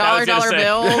be like I was dollar gonna say.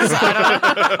 bills.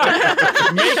 I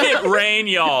don't know. Make it rain,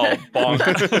 y'all. Bonk.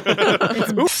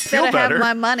 Gotta better. have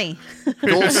my money.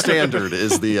 Gold standard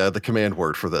is the command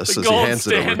word for this The as he gold hands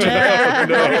it over to standard.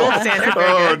 you. Gold standard.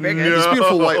 Very Oh, good. Very good. no. This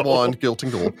beautiful white wand, gilt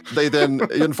and gold. They then,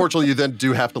 unfortunately, you then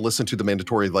do have to listen to the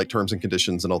mandatory terms and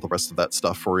conditions and all the rest of that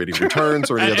stuff for any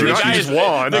returns or any And other the not guy issues. use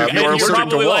wand. the- If you and are you're allergic to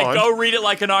probably like, wand. go read it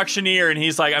like an auctioneer, and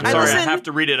he's like, I'm I sorry, I listen have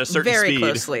to read it at a certain Very speed.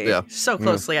 closely. Yeah. So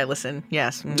closely I listen.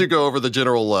 Yes. Do go over the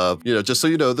general, just so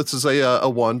you know, this is a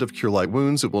wand of cure light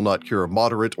wounds. It will not cure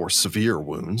moderate or severe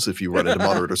wounds if you run into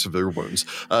moderate or severe wounds.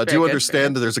 Do good, you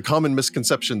understand that there's a common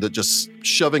misconception that just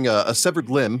shoving a severed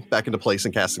limb back into place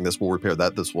and casting this will repair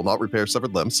that? This will not repair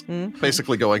severed limbs.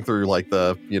 Basically going through if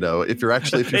you're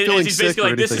feeling He's sick basically or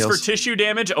like, this anything is else. for tissue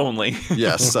damage only.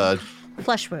 Yes,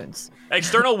 flesh wounds.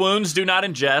 External wounds do not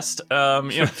ingest.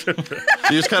 You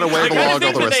just kind of wave along all the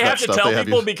rest of they that have to stuff. tell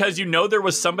people because there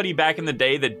was somebody back in the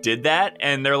day that did that,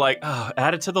 and they're like, oh,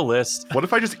 add it to the list. What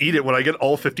if I just eat it when I get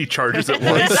all 50 charges at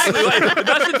once? Exactly. Like,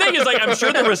 that's the thing is, like, I'm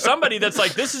sure there was somebody that's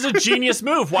like, this is a genius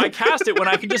move. Why cast it when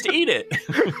I can just eat it?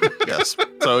 Yes.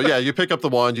 So yeah, you pick up the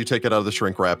wand, you take it out of the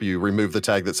shrink wrap, you remove the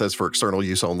tag that says for external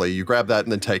use only, you grab that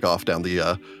and then take off down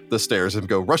the stairs and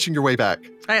go rushing your way back.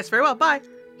 Yes, very well. Bye.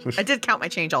 I did count my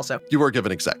change also. You were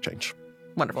given exact change.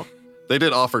 Wonderful. They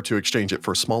did offer to exchange it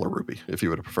for a smaller ruby if you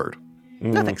would have preferred.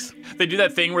 No thanks. They do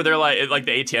that thing where they're like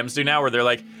the ATMs do now, where they're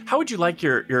like, how would you like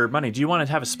your money? Do you want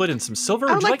to have a split in some silver,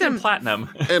 or would you like it in platinum?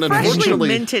 And Freshly unfortunately,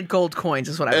 minted gold coins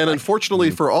is what I would like.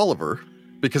 unfortunately for Oliver,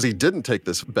 because he didn't take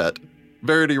this bet,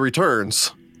 Verity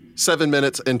returns 7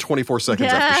 minutes and 24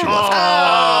 seconds after she left.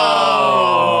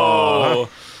 Oh!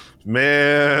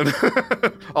 Man,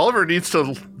 Oliver needs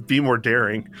to be more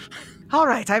daring. All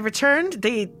right, I returned.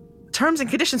 The terms and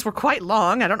conditions were quite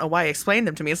long. I don't know why I explained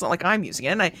them to me. It's not like I'm using it.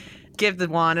 And I give the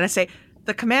wand and I say,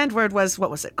 the command word was, what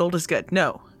was it? Gold is good.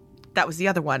 No, that was the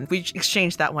other one. We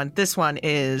exchanged that one. This one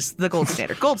is the gold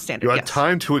standard. Gold standard, You had yes.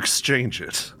 time to exchange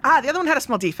it. The other one had a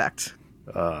small defect.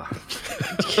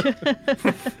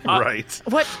 Right.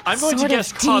 What I'm going to sort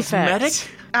guess of cosmetic.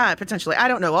 defect? Potentially. I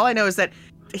don't know. All I know is that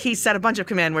he said a bunch of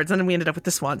command words and then we ended up with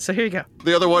this one. So here you go.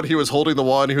 The other one, he was holding the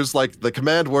wand. He was like, the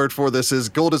command word for this is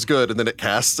gold is good. And then it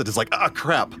casts and it's like,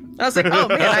 crap. I was like, oh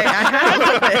man, I had a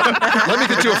little bit. Let me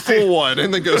get you a full one.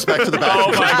 And then goes back to the back.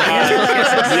 Oh my god!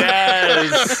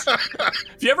 Yes.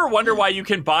 If you ever wonder why you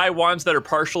can buy wands that are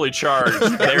partially charged,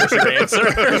 there's your answer.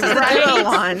 Right.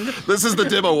 Wand. This is the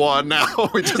demo wand now.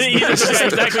 We just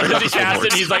Exactly, because he cast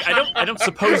it. And he's like, I don't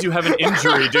suppose you have an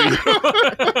injury, do you?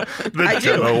 I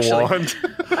do, demo actually. wand.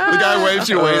 The guy waves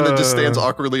you away and then just stands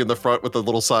awkwardly in the front with a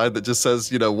little sign that just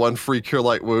says, 1 free cure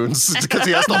light wounds because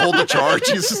he has to hold the charge.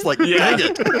 He's just like, Yeah.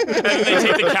 dang it. And they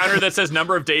take the counter that says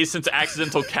number of days since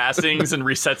accidental castings and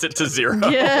resets it to 0.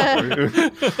 Yeah.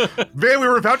 Man, we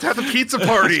were about to have the pizza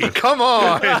party. Come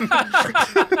on.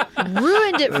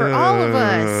 Ruined it for all of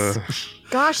us.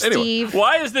 Gosh, Anyway. Steve.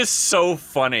 Why is this so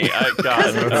funny?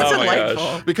 God. It's Oh my delightful.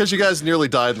 gosh. Because you guys nearly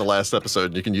died in the last episode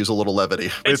and you can use a little levity.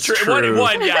 It's It's true. true.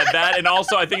 One, yeah, that, and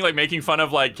also I think like making fun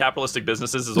of like capitalistic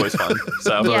businesses is always fun.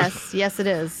 So Yes, it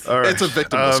is. All right. It's a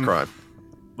victimless crime.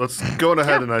 Let's go on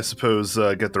ahead and I suppose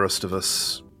get the rest of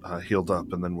us healed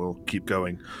up, and then we'll keep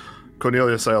going.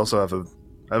 Cornelius, I also have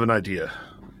an idea.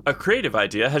 a creative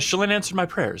idea. Has Shalyn answered my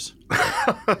prayers?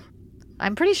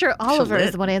 I'm pretty sure Oliver lit.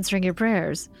 is the one answering your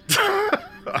prayers.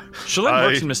 Shalyn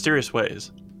works in mysterious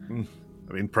ways.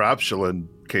 I mean, perhaps Shalyn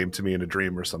came to me in a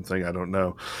dream or something. I don't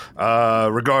know.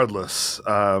 Regardless,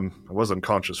 I was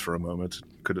unconscious for a moment.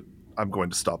 I'm going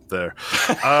to stop there.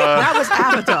 That was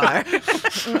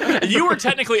Avatar. You were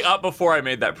technically up before I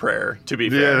made that prayer, to be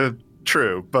fair. Yeah,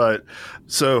 true. But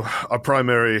so our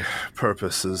primary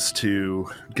purpose is to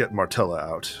get Martella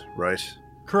out, right?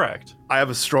 Correct. I have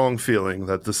a strong feeling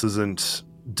that this isn't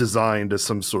designed as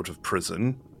some sort of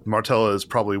prison. Martella is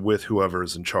probably with whoever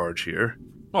is in charge here.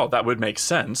 Well, that would make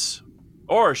sense.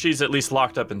 Or she's at least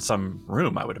locked up in some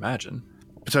room, I would imagine.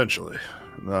 Potentially.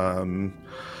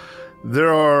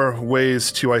 There are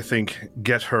ways to, I think,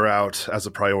 get her out as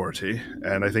a priority,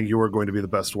 and I think you are going to be the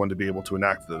best one to be able to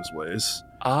enact those ways.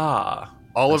 Ah.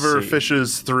 Oliver I see.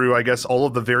 fishes through, I guess, all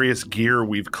of the various gear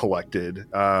we've collected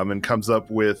and comes up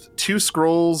with 2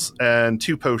 scrolls and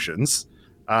 2 potions.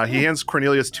 He hands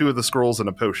Cornelius 2 of the scrolls and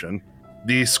a potion.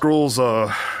 The scrolls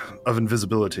of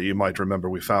invisibility, you might remember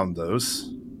we found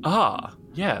those. Ah,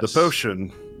 yes. The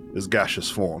potion is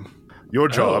gaseous form. Your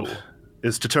job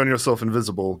is to turn yourself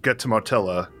invisible, get to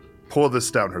Martella, pour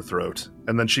this down her throat,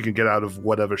 and then she can get out of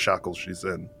whatever shackles she's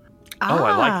in. Oh,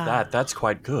 I like that. That's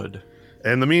quite good.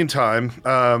 In the meantime,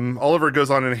 Oliver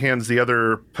goes on and hands the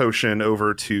other potion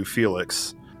over to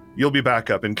Felix. You'll be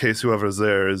back up in case whoever's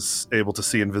there is able to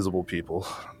see invisible people.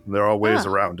 There are ways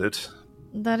around it.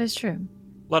 That is true.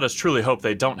 Let us truly hope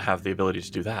they don't have the ability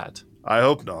to do that. I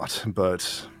hope not,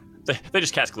 but They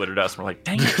just cast glitter dust and we're like,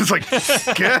 dang it. it's like,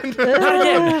 again?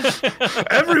 Not again.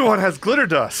 Everyone has glitter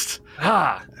dust.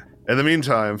 Ah. In the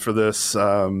meantime, for this,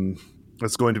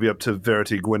 it's going to be up to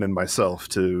Verity, Gwyn, and myself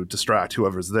to distract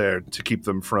whoever's there to keep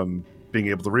them from being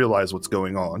able to realize what's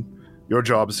going on. Your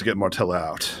job is to get Martella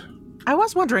out. I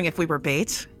was wondering if we were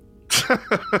bait.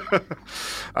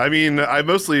 I mean, I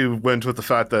mostly went with the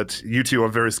fact that you two are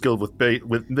very skilled with bait.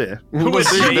 Who is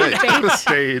bait?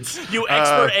 Blades. You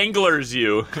expert anglers,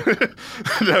 you.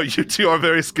 No, you two are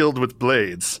very skilled with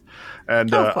blades,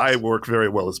 and Oh, of course. I work very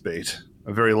well as bait.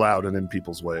 I'm very loud and in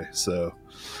people's way, so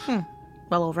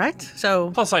Well, all right. So,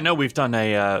 Plus, I know we've done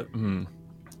a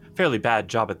fairly bad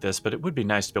job at this, but it would be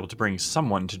nice to be able to bring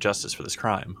someone to justice for this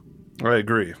crime. I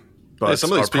agree. But Hey,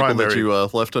 some of these people that primary... you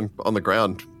left on the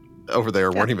ground over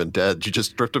there weren't even dead. You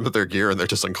just stripped them of their gear and they're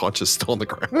just unconscious still on the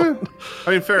ground.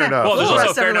 I mean, fair enough. Well, there's Well,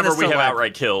 also a fair everyone number is we still have alive.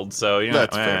 outright killed, so, you know.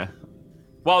 That's fair.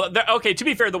 Well, okay, to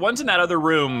be fair, the ones in that other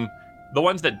room, the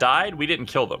ones that died, we didn't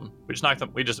kill them. We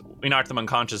knocked them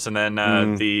unconscious, and then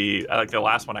the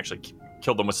last one actually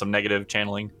killed them with some negative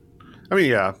channeling. I mean,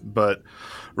 yeah, but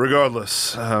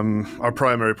regardless, our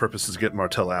primary purpose is to get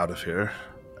Martella out of here.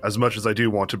 As much as I do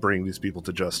want to bring these people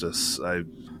to justice,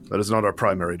 that is not our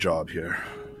primary job here.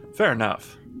 Fair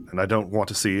enough. And I don't want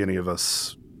to see any of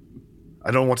us...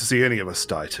 I don't want to see any of us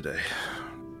die today.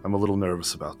 I'm a little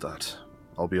nervous about that.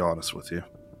 I'll be honest with you.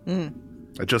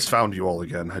 I just found you all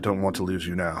again. I don't want to lose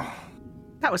you now.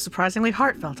 that was surprisingly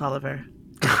heartfelt, Oliver.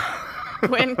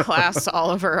 Quinn clasps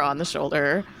Oliver on the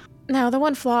shoulder. Now, the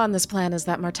one flaw in this plan is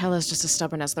that Martella's just as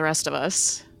stubborn as the rest of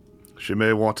us. She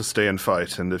may want to stay and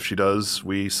fight, and if she does,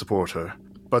 we support her.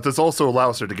 But this also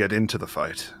allows her to get into the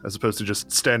fight, as opposed to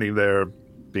just standing there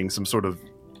being some sort of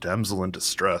damsel in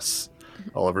distress,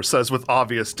 Oliver says with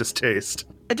obvious distaste.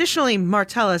 Additionally,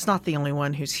 Martella is not the only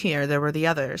one who's here. There were the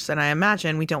others, and I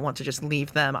imagine we don't want to just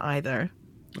leave them either.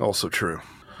 Also true.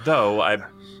 Though, I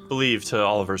believe, to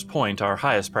Oliver's point, our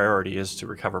highest priority is to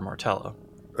recover Martella.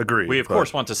 Agreed. We, of but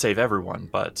course, want to save everyone,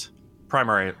 but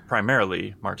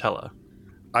primarily Martella.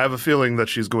 I have a feeling that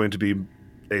she's going to be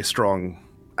a strong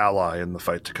ally in the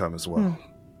fight to come as well.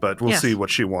 But we'll Yes. see what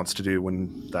she wants to do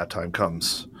when that time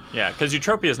comes. Yeah, because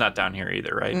Eutropia's not down here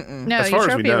either, right? No, as far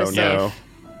as we Eutropia know, was safe. no.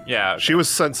 Yeah. She was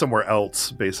sent somewhere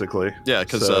else, basically. Yeah,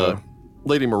 because So-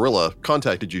 Lady Marilla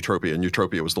contacted Eutropia, and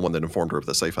Eutropia was the one that informed her of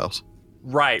the safe house.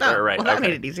 Right. Well, that Okay.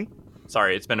 made it easy.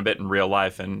 Sorry, it's been a bit in real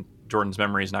life, and Jordan's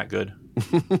memory is not good.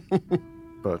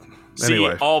 But See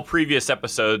anyway, all previous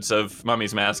episodes of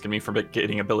Mummy's Mask and me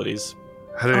forgetting abilities.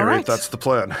 at any All rate, right. that's the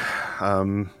plan.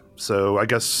 So I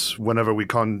guess whenever we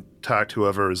contact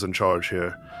whoever is in charge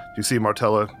here, if you see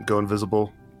Martella go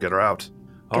invisible, get her out.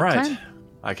 All right, plan.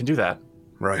 I can do that.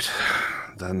 Right.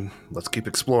 Then let's keep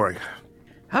exploring.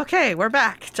 Okay, we're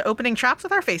back to opening traps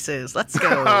with our faces. Let's go.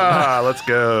 Let's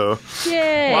go.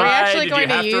 Yay! Why? Why actually did going you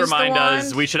to have to use the remind us?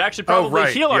 wand? We should actually Oh, probably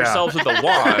right, heal yeah. ourselves with the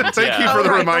wand. Thank you yeah. for the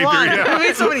Right, reminder. wand. Yeah. We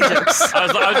made so many jokes. I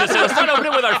was just saying, let's not open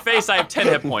it with our face. I have 10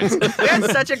 hit points. We had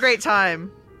such a great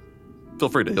time. Feel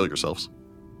free to heal yourselves.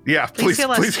 Yeah, Please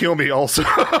heal us. please heal me also.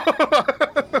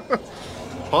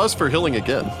 Pause for healing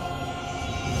again.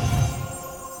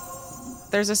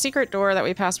 There's a secret door that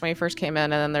we passed when we first came in,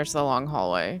 and then there's the long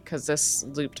hallway, because this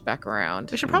looped back around.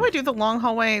 We should probably do the long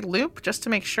hallway loop just to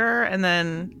make sure, and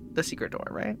then the secret door,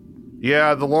 right?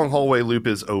 Yeah, the long hallway loop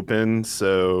is open,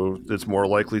 so it's more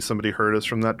likely somebody heard us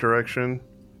from that direction.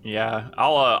 Yeah,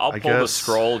 I'll I pull the guess-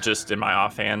 scroll just in my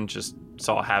offhand, just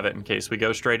so I'll have it in case we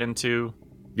go straight into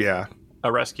Yeah.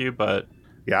 a rescue. But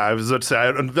Yeah, I was about to say,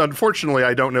 unfortunately,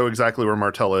 I don't know exactly where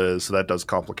Martella is, so that does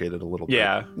complicate it a little bit.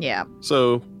 yeah, Yeah.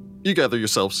 So you gather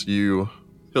yourselves, you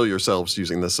heal yourselves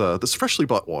using this this freshly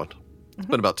bought wand. It's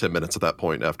been about 10 minutes at that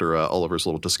point after Oliver's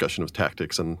little discussion of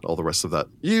tactics and all the rest of that.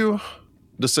 You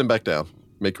descend back down,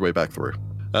 make your way back through.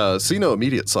 See no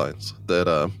immediate signs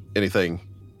that anything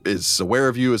is aware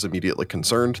of you, is immediately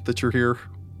concerned that you're here.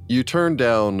 You turn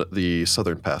down the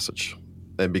southern passage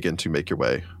and begin to make your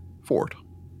way forward.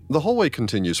 The hallway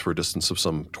continues for a distance of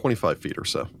some 25 feet or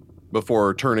so,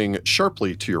 before turning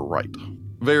sharply to your right.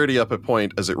 Verity up a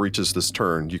point as it reaches this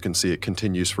turn, you can see it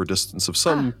continues for a distance of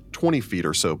some 20 feet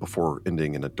or so before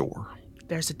ending in a door.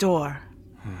 There's a door.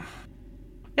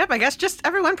 Yep, I guess just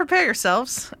everyone prepare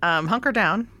yourselves. Hunker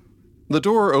down. The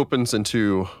door opens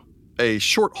into a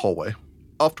short hallway.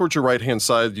 Off towards your right-hand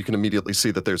side, you can immediately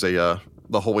see that there's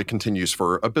the hallway continues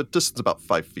for a bit distance, about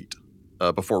 5 feet,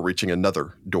 before reaching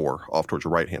another door off towards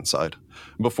your right-hand side.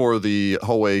 Before the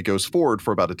hallway goes forward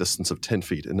for about a distance of 10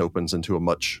 feet and opens into a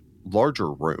much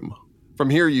larger room. From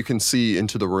here, you can see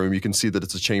into the room. You can see that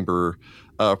it's a chamber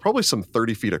probably some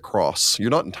 30 feet across.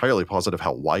 You're not entirely positive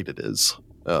how wide it is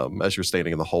as you're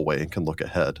standing in the hallway and can look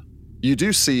ahead. You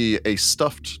do see a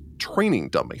stuffed training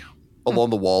dummy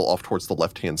along the wall off towards the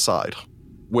left-hand side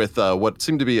with what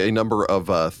seem to be a number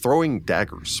of throwing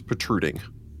daggers protruding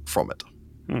from it.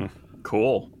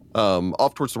 cool.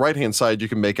 Off towards the right-hand side, you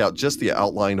can make out just the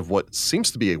outline of what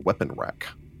seems to be a weapon rack.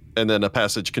 And then a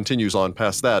passage continues on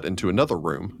past that into another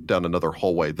room, down another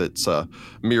hallway that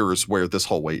mirrors where this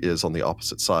hallway is on the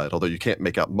opposite side, although you can't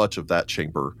make out much of that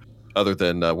chamber other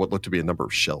than what look to be a number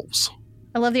of shelves.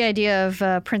 I love the idea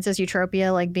of Princess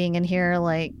Eutropia like being in here,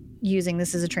 like using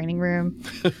this as a training room.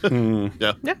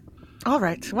 All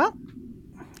right, well,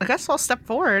 I guess I'll step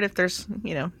forward if there's,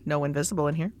 no one visible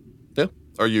in here. Yeah.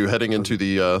 Are you heading into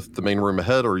the main room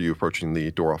ahead, or are you approaching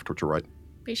the door off towards your right?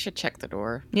 We should check the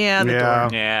door. Yeah, the door.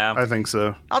 Yeah. I think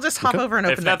so. I'll just hop over and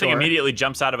open If that nothing door. immediately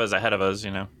jumps out of us ahead of us,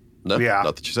 No, Yeah.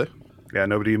 not that you say. Yeah,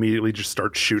 nobody immediately just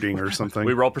starts shooting or something.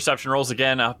 we roll perception rolls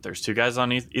again. There's two guys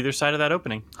on either side of that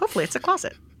opening. Hopefully it's a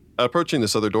closet. Approaching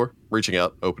this other door, reaching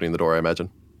out, opening the door, I imagine.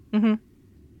 Mm-hmm.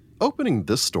 Opening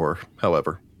this door,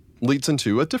 however, leads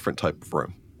into a different type of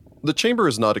room. The chamber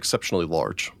is not exceptionally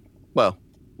large. Well,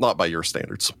 not by your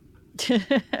standards.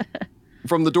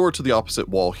 From the door to the opposite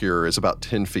wall here is about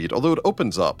 10 feet, although it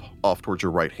opens up off towards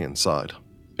your right-hand side,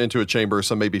 into a chamber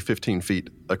some maybe 15 feet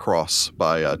across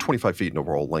by 25 feet in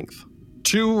overall length.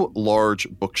 2 large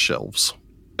bookshelves,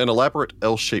 an elaborate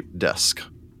L-shaped desk,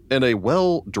 and a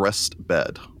well-dressed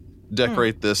bed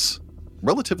decorate this,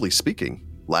 relatively speaking,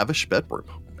 lavish bedroom.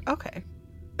 Okay.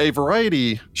 A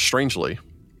variety, strangely,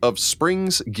 of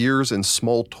springs, gears, and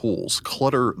small tools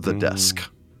clutter the desk,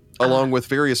 along with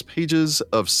various pages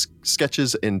of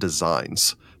sketches and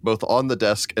designs, both on the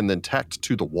desk and then tacked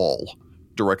to the wall,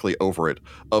 directly over it,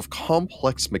 of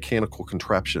complex mechanical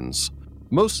contraptions,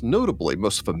 most notably,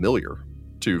 most familiar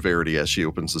to Verity as she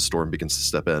opens the door and begins to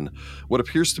step in, what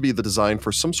appears to be the design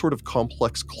for some sort of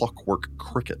complex clockwork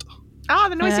cricket. Ah,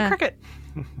 the noisy Yeah. cricket.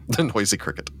 The noisy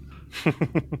cricket.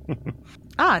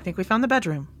 I think we found the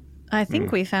bedroom. I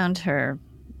think we found her,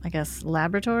 I guess,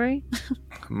 laboratory.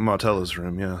 Martella's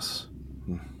room, yes.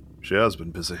 She has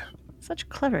been busy. Such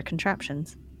clever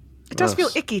contraptions. It does feel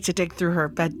Yes. icky to dig through her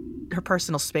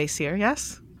personal space here,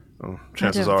 yes? Oh,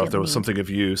 chances don't are, feel if there was need. something of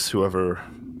use, whoever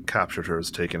captured her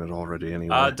has taken it already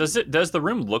anyway. Does the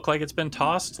room look like it's been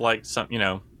tossed? Like like Yeah,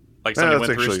 somebody that's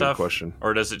went actually through a good stuff? question.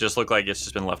 Or does it just look like it's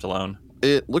just been left alone?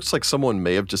 It looks like someone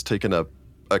may have just taken a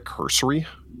cursory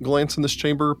glance in this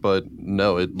chamber, but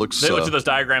no, it looks... They looked at those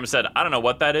diagrams and said, I don't know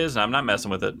what that is, and I'm not messing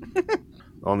with it.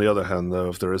 On the other hand, though,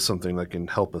 if there is something that can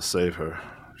help us save her,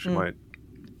 she might.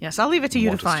 Yes, I'll leave it to you to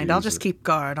Want us to find. I'll use just it. keep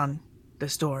guard on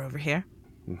this door over here.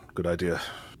 Good idea.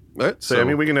 All right, So, I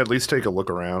mean, we can at least take a look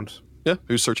around. yeah,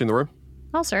 who's searching the room?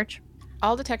 I'll search.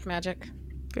 I'll detect magic.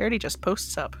 Verity just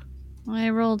posts up. I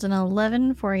rolled an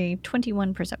 11 for a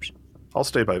 21 perception. I'll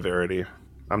stay by Verity.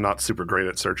 I'm not super great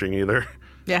at searching either.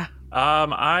 Yeah.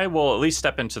 I will at least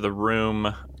step into the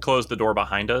room, close the door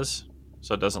behind us,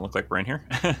 so it doesn't look like we're in here.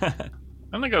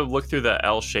 I'm gonna go look through the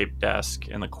L-shaped desk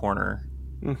in the corner,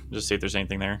 just see if there's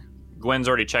anything there. Gwen's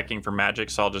already checking for magic,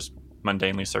 so I'll just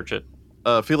mundanely search it.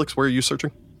 Felix, where are you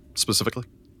searching specifically?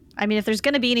 I mean, if there's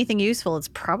going to be anything useful, it's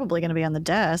probably going to be on the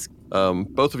desk.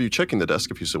 Both of you checking the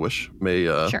desk, if you so wish, may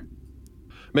Sure.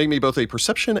 make me both a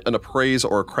perception and appraise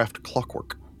or a craft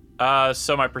clockwork.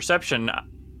 So my perception,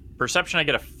 I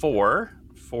get a 4.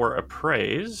 For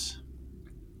appraise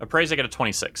I get a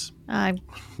 26. I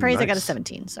praise I got a Nice.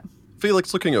 17, so.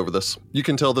 Felix, looking over this, you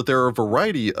can tell that there are a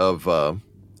variety of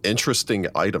interesting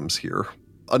items here.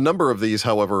 A number of these,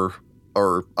 however,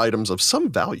 are items of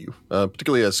some value,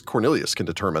 particularly as Cornelius can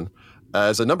determine,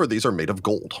 as a number of these are made of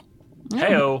gold.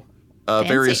 Heyo.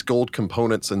 Various Fancy. gold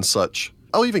components and such.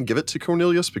 I'll even give it to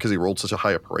Cornelius because he rolled such a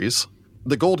high appraise.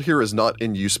 The gold here is not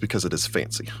in use because it is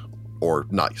fancy, or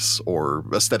nice, or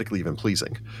aesthetically even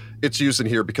pleasing. It's used in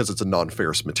here because it's a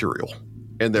non-ferrous material,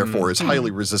 and therefore is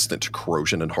highly resistant to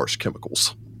corrosion and harsh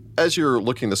chemicals. As you're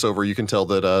looking this over, you can tell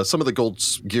that some of the gold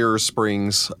gears,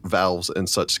 springs, valves, and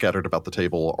such scattered about the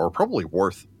table are probably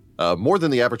worth more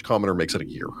than the average commoner makes in a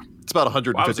year. It's about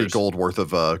 150 Wowzers. gold worth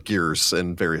of gears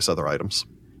and various other items.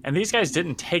 And these guys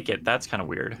didn't take it. That's kind of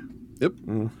weird. Yep.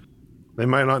 They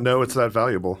might not know it's that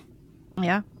valuable.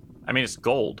 Yeah. I mean, it's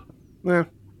gold. Yeah.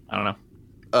 I don't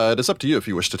know. It is up to you if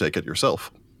you wish to take it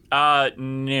yourself.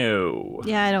 No.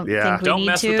 Yeah, I don't Yeah. think we Don't need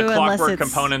mess to with the unless clockwork it's...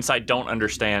 components I don't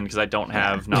understand because I don't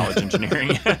have knowledge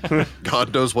engineering.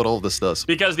 God knows what all this does.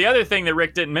 Because the other thing that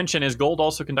Rick didn't mention is gold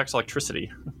also conducts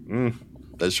electricity.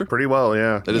 That's true. Pretty well,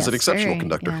 yeah. It is an Yes, exceptional very,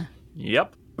 conductor. yeah.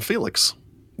 Yep. Felix,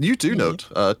 you do note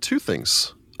two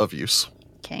things of use.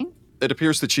 Okay. It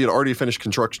appears that she had already finished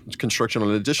construction on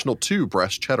an additional 2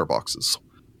 brass chatterboxes,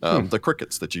 the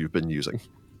crickets that you've been using.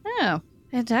 Oh,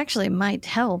 it actually might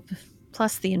help.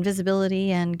 Plus the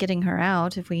invisibility and getting her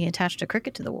out if we attached a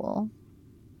cricket to the wall.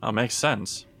 Oh, makes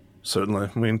sense. Certainly.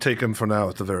 We can take them for now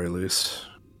at the very least.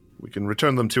 We can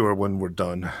return them to her when we're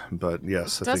done. But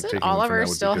yes, I think Doesn't taking them for now Oliver would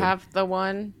be still good. have the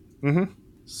one?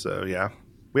 So yeah.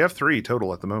 We have 3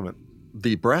 total at the moment.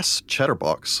 The brass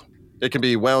chatterbox. It can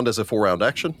be wound as a 4-round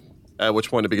action, at which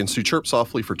point it begins to chirp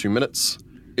softly for 2 minutes.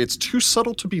 It's too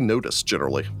subtle to be noticed,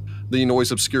 generally, The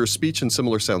noise obscures speech and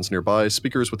similar sounds nearby.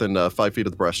 Speakers within 5 feet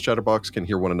of the brass chatterbox can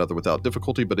hear one another without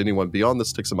difficulty, but anyone beyond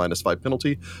this takes a -5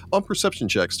 penalty on perception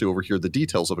checks to overhear the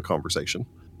details of a conversation.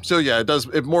 So yeah,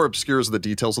 it more obscures the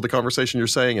details of the conversation you're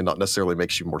saying and not necessarily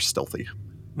makes you more stealthy.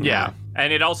 Yeah,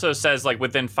 and it also says like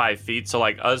within 5 feet, so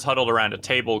like us huddled around a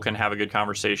table can have a good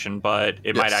conversation, but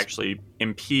it might actually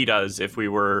impede us if we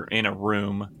were in a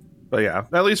room. But yeah,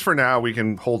 at least for now, we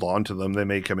can hold on to them. They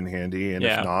may come in handy, and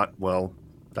if not, well,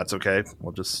 that's okay.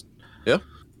 We'll just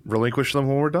relinquish them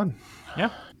when we're done.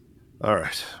 Yeah. All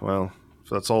right. Well, if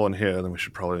that's all in here, then we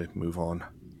should probably move on.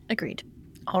 Agreed.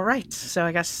 All right. So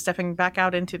I guess stepping back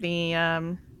out into the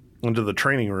Into the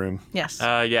training room. yes.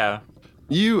 Yeah.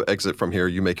 You exit from here.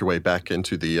 You make your way back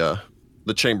into the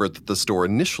chamber that this door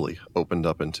initially opened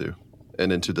up into,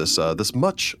 and into this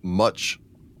much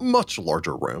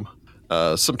larger room.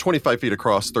 Some 25 feet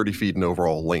across, 30 feet in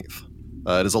overall length.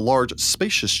 It is a large,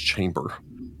 spacious chamber.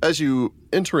 As you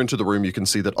enter into the room, you can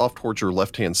see that off towards your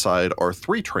left-hand side are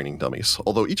 3 training dummies,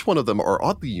 although each one of them are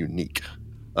oddly unique.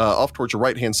 Off towards your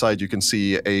right-hand side, you can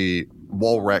see a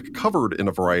wall rack covered in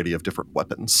a variety of different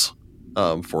weapons,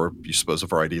 for, you suppose, a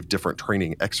variety of different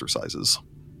training exercises.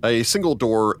 A single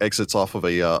door exits off of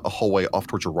a hallway off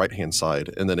towards your right-hand side,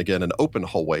 and then again an open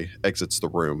hallway exits the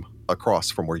room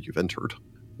across from where you've entered.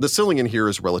 The ceiling in here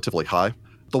is relatively high.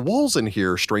 The walls in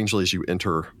here, strangely as you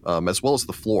enter, as well as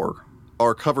the floor,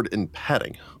 are covered in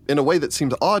padding in a way that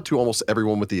seems odd to almost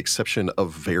everyone with the exception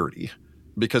of Verity,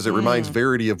 because it reminds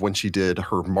Verity of when she did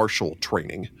her martial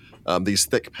training. These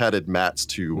thick padded mats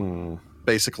to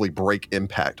basically break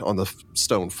impact on the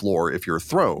stone floor if you're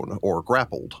thrown or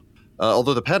grappled.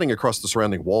 Although the padding across the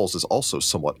surrounding walls is also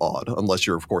somewhat odd, unless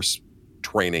you're, of course,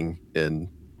 training in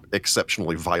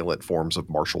exceptionally violent forms of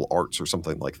martial arts or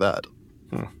something like that.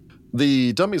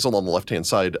 The dummies along the left-hand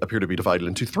side appear to be divided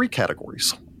into 3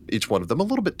 categories, each one of them a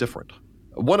little bit different.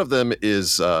 One of them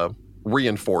is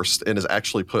reinforced and is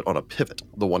actually put on a pivot,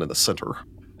 the one in the center,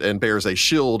 and bears a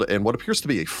shield and what appears to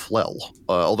be a flail,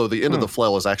 although the end of the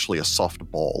flail is actually a soft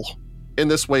ball. In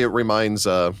this way, it reminds,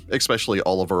 especially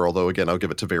Oliver, although again, I'll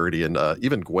give it to Verity, and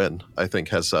even Gwen, I think,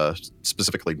 has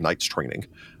specifically Knight's training.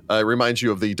 It reminds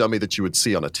you of the dummy that you would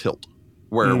see on a tilt,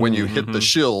 where when you hit the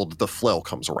shield, the flail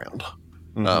comes around.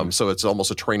 So it's almost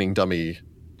a training dummy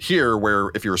here,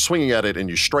 where if you were swinging at it and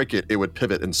you strike it, it would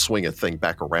pivot and swing a thing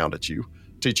back around at you,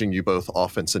 teaching you both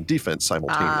offense and defense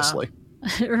simultaneously.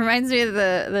 It reminds me of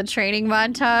the training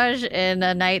montage in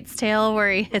A Knight's Tale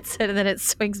where he hits it and then it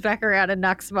swings back around and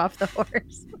knocks him off the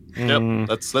horse. Yep,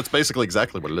 that's basically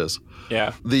exactly what it is.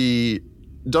 Yeah. The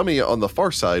dummy on the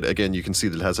far side, again, you can see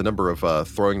that it has a number of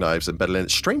throwing knives embedded in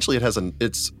it. Strangely,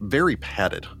 it's very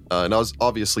padded, and was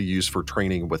obviously used for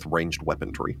training with ranged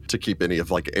weaponry to keep any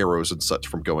of like arrows and such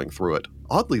from going through it.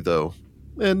 Oddly though,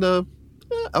 and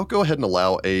I'll go ahead and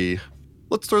allow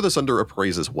let's throw this under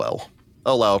appraise as well.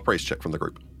 I'll allow a praise check from the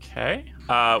group. Okay.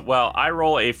 Well, I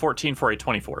roll a 14 for a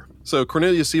 24. So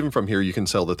Cornelius, even from here, you can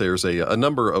tell that there's a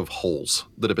number of holes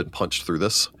that have been punched through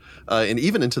this, and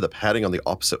even into the padding on the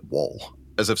opposite wall,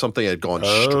 as if something had gone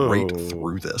straight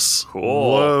through this. Cool.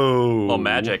 Whoa. Little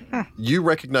magic. You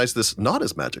recognize this not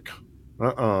as magic,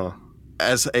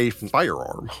 as a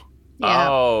firearm. Yeah.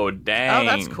 Oh, dang. Oh,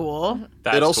 that's cool.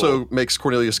 That's it also cool. makes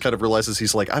Cornelius kind of realizes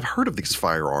he's like, I've heard of these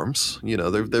firearms. You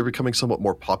know, they're becoming somewhat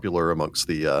more popular amongst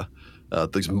the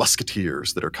these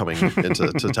musketeers that are coming into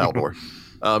Taldor.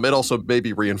 It also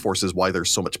maybe reinforces why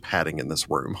there's so much padding in this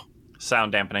room.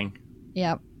 Sound dampening.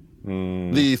 Yep.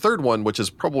 The third one, which is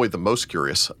probably the most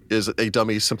curious, is a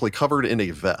dummy simply covered in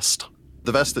a vest.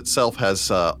 The vest itself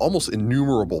has almost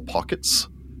innumerable pockets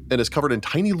and is covered in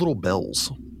tiny little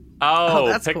bells. Oh,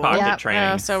 that's cool. pickpocket Yeah,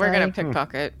 training. So we're going to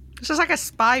pickpocket. This is like a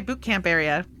spy boot camp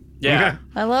area. Yeah.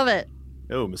 I love it.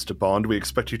 Oh, Mr. Bond, we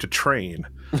expect you to train.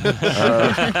 I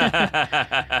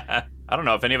don't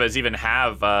know if any of us even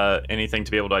have anything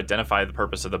to be able to identify the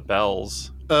purpose of the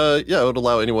bells. Yeah, it would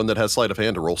allow anyone that has sleight of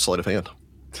hand to roll sleight of hand.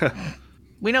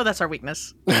 We know that's our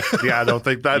weakness. Yeah, I don't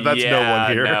think that's no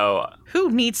one here. No.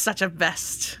 Who needs such a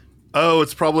vest? Oh,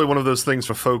 it's probably one of those things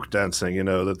for folk dancing, you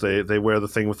know, that they wear the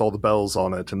thing with all the bells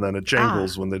on it, and then it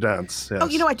jangles when they dance. Yes. Oh,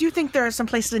 you know, I do think there are some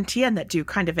places in Tien that do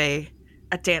kind of a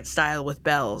dance style with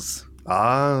bells.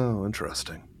 Oh,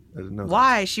 interesting. I didn't know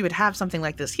Why she would have something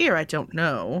like this here, I don't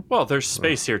know. Well, there's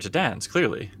space here to dance,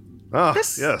 clearly. that. Ah,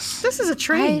 This yes. This is a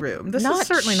training room. This is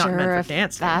certainly not meant for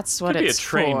dancing. That's what Could be it's a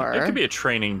train. for. It could be a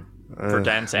training for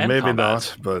dance and maybe combat.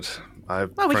 not, but I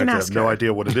Well, we can frankly ask have no her.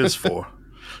 idea what it is for.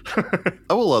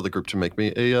 I will allow the group to make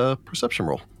me a perception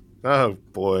roll. Oh,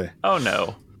 boy. Oh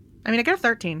no. I mean, I got a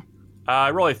 13.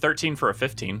 I roll a 13 for a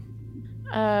 15.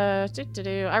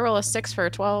 I roll a 6 for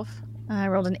a 12. I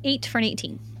rolled an 8 for an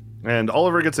 18. And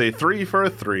Oliver gets a 3 for a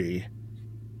 3.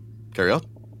 Carry on.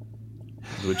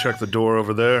 Do we check the door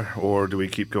over there, or do we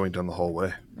keep going down the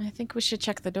hallway? I think we should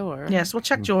check the door. Yes, we'll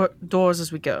check doors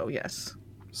as we go, yes.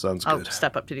 Sounds I'll good.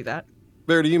 step up to do that.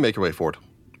 Verity, you make your way forward.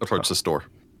 Approach this door.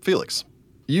 Felix,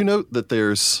 you note that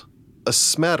there's a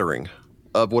smattering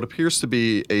of what appears to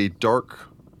be a dark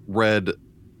red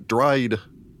dried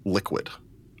liquid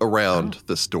around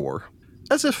this door,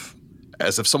 as if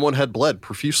someone had bled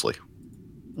profusely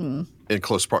in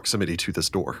close proximity to this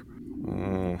door.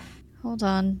 Hold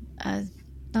on.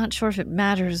 Not sure if it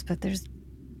matters, but there's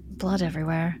blood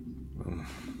everywhere.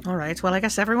 All right, well, I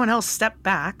guess everyone else step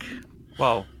back.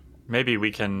 Well, maybe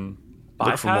we can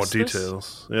Look for more bypass this?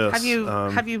 details. Yes.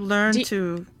 Have you learned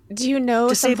to... Do you know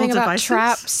Disable something about devices?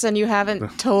 traps and you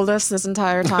haven't told us this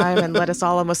entire time and let us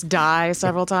all almost die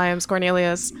several times,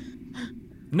 Cornelius?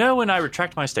 No, and I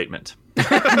retract my statement. He's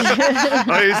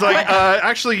like,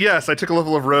 actually, yes, I took a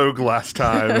level of rogue last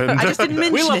time. And I just didn't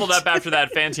mention We leveled it. up after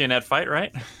that Fancy and Ed fight,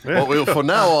 right? Well, we'll from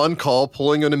now on call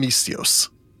pulling an Amicios.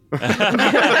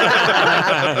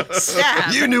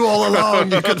 Stab. You knew all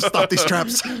along you could have stopped these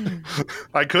traps.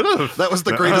 I could have. That was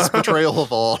the greatest betrayal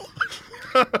of all.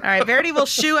 All right, Verity will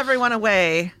shoo everyone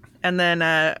away and then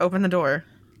open the door.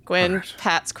 Gwen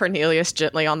pats Cornelius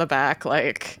gently on the back,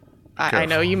 like, I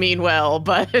know you mean well,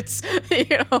 but it's,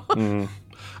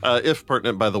 If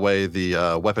pertinent, by the way,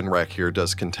 the weapon rack here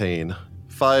does contain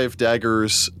 5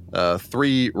 daggers,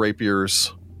 3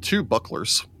 rapiers, 2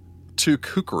 bucklers, 2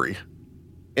 kukri,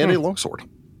 and a longsword.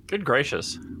 Good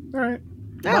gracious. All right.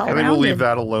 Yeah. I think we'll leave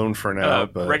that alone for now.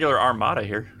 But Regular armada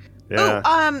here. yeah.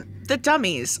 Oh, the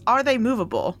dummies, are they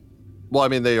movable? Well, I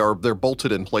mean, they're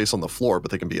bolted in place on the floor,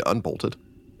 but they can be unbolted.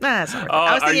 Nah, that's not Oh,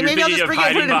 I was are thinking you maybe I'll thinking just of bring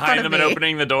everyone hiding in front behind of them me. and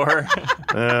opening the door?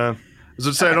 As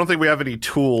I say, I don't think we have any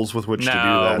tools with which to do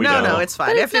No, that. we No, don't. no, it's fine.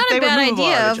 But it's not they a were bad movable,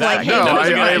 idea I of would like, check. hey, No, don't I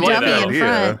put a like dummy that in idea.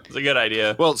 front. It's a good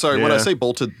idea. Well, sorry, when I Yeah. say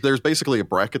bolted, there's basically a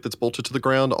bracket that's bolted to the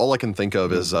ground. All I can think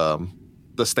of is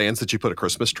the stands that you put a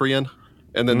Christmas tree in.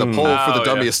 And then the pole for the Oh,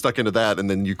 dummy yeah. is stuck into that, and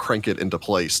then you crank it into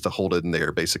place to hold it in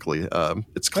there, basically.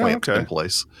 It's clamped okay. in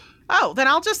place. Oh, then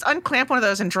I'll just unclamp one of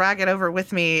those and drag it over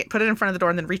with me, put it in front of the door,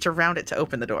 and then reach around it to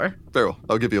open the door. Very well.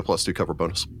 I'll give you a +2 cover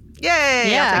bonus.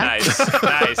 Yay! Yeah. I'll take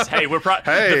Nice. Hey, we're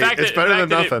Hey, the fact it's that, better the than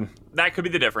fact that nothing. That could be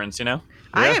the difference, you know?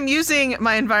 I Yeah. am using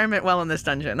my environment well in this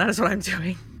dungeon. That is what I'm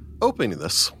doing. Opening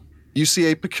this, you see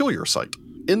a peculiar sight,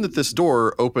 in that this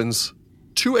door opens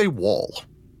to a wall.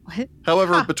 What?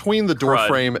 However, between the door Crud.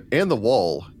 frame and the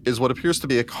wall is what appears to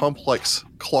be a complex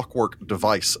clockwork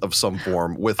device of some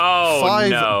form with Oh, 5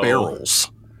 no.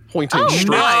 barrels pointing Oh, straight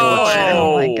no. towards you.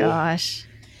 Oh my Oh. gosh.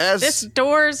 As This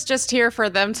door's just here for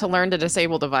them to learn to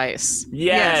disable device.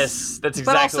 Yes. That's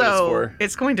But exactly what it's also, for.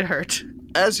 it's going to hurt.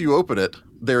 as you open it,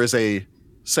 there is a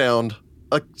sound,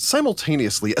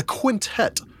 simultaneously a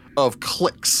quintet of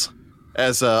clicks.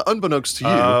 As unbeknownst to you,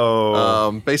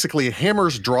 Oh. basically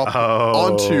hammers drop Oh.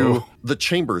 onto the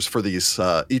chambers for these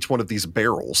each one of these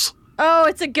barrels. Oh,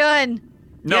 it's a gun.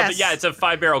 No, Yes. but yeah, it's a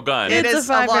 5-barrel gun. It It's is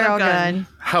a a lot of 5-barrel gun. gun.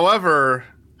 However,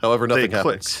 However, they nothing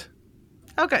happens. clicked.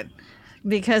 Oh, good.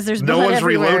 Because there's No blood one's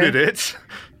everywhere. reloaded it.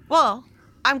 Well,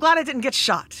 I'm glad I didn't get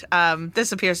shot.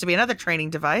 This appears to be another training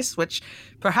device, which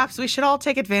perhaps we should all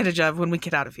take advantage of when we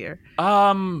get out of here.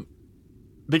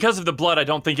 Because of the blood, I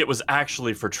don't think it was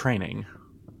actually for training.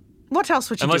 What else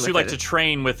would you Unless do you with like it? to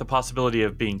train with the possibility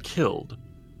of being killed.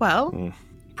 Well,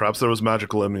 Perhaps there was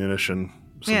magical ammunition,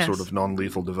 some Yes. sort of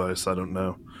non-lethal device. I don't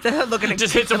know. looking at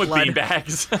Just hits the them with blood.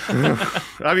 beanbags.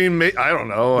 I mean, I don't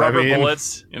know. Rubber I mean,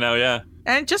 bullets, yeah.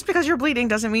 And just because you're bleeding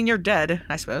doesn't mean you're dead,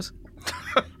 I suppose.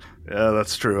 Yeah,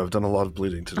 that's true. I've done a lot of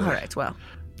bleeding today. All right, well,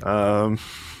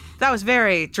 That was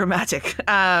very dramatic.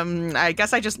 I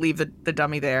guess I just leave the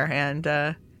dummy there and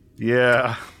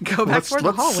Yeah. go back toward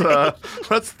the hallway.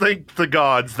 Let's thank the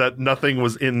gods that nothing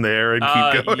was in there and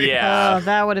keep going. Yeah. Oh,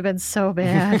 that would have been so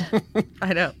bad.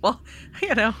 I know. Well,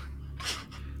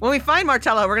 when we find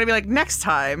Martella, we're going to be like, next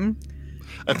time.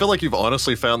 I feel like you've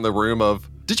honestly found the room of,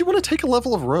 did you want to take a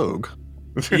level of rogue?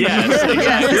 Yes.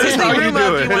 Yeah, this is the how you room do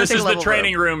of, it. you want This to take is a the level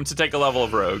training room to take a level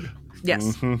of rogue.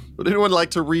 Yes. Would anyone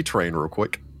like to retrain real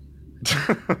quick?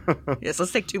 Yes,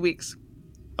 let's take 2 weeks.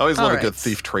 I always love All a good right.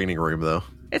 thief training room, though.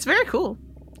 It's very cool.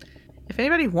 If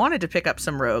anybody wanted to pick up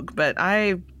some rogue, but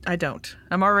I don't.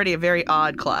 I'm already a very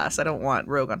odd class. I don't want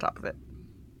rogue on top of it.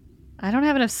 I don't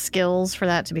have enough skills for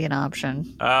that to be an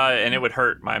option. And it would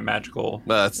hurt my magical.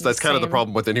 That's kind of the Same.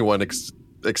 problem with anyone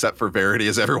except for Verity,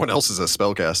 is everyone else is a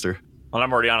spellcaster. Well,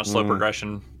 I'm already on a slow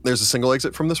progression. There's a single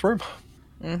exit from this room.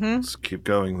 Let's keep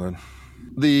going then.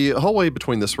 The hallway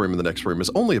between this room and the next room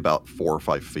is only about 4 or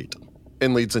 5 feet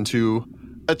and leads into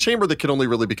a chamber that can only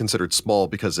really be considered small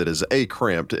because it is A,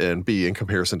 cramped, and B, in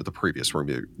comparison to the previous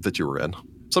room that you were in.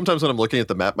 Sometimes when I'm looking at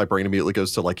the map, my brain immediately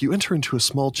goes to like, you enter into a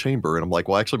small chamber, and I'm like,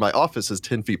 well, actually, my office is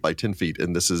 10 feet by 10 feet,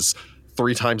 and this is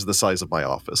 3 times the size of my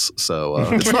office, so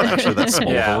it's not actually that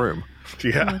small of a room.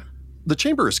 Yeah. The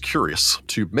chamber is curious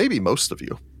to maybe most of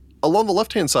you. Along the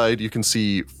left-hand side, you can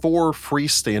see 4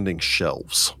 freestanding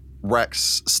shelves,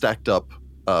 racks stacked up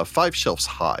 5 shelves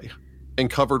high, and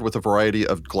covered with a variety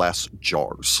of glass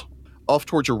jars. Off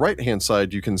towards your right-hand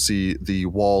side, you can see the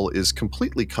wall is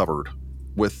completely covered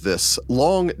with this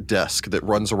long desk that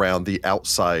runs around the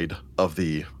outside of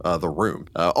the room.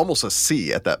 Almost a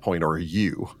C at that point, or a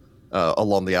U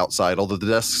along the outside, although the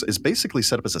desk is basically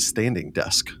set up as a standing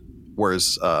desk,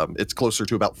 whereas it's closer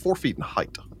to about 4 feet in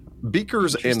height.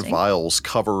 Beakers and vials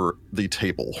cover the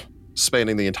table,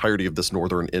 spanning the entirety of this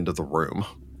northern end of the room.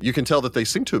 You can tell that they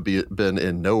seem to have been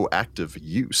in no active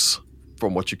use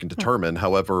from what you can determine.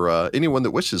 However, anyone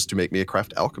that wishes to make me a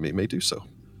craft alchemy may do so.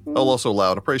 I'll also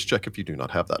allow an appraise check if you do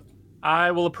not have that.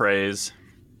 I will appraise.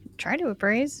 Try to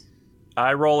appraise.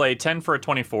 I roll a 10 for a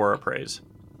 24 appraise.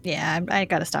 Yeah, I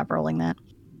gotta stop rolling that.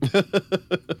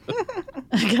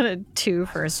 I got a 2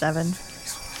 for a 7.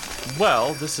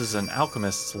 Well, this is an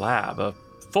alchemist's lab, a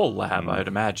full lab, I'd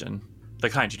imagine. The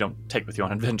kind you don't take with you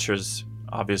on adventures,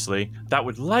 obviously. That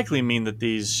would likely mean that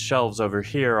these shelves over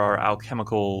here are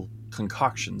alchemical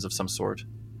concoctions of some sort,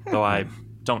 though I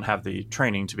don't have the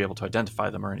training to be able to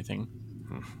identify them or anything.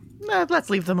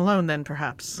 Let's leave them alone then,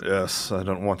 perhaps. Yes, I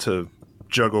don't want to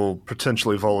juggle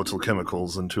potentially volatile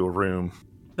chemicals into a room.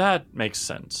 That makes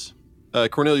sense.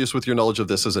 Cornelius, with your knowledge of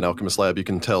this as an alchemist lab, you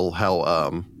can tell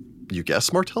how you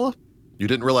guess Martella? You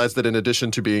didn't realize that in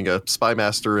addition to being a spy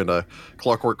master and a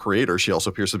clockwork creator, she also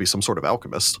appears to be some sort of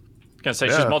alchemist. I was gonna say,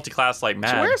 she's multi-class like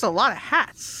mad. She wears a lot of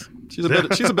hats. She's a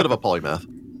bit of a polymath.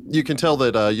 You can tell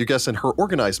that you guess in her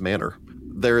organized manner.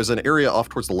 There is an area off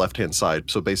towards the left-hand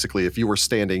side. So basically, if you were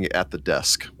standing at the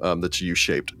desk that's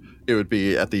U-shaped, it would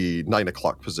be at the 9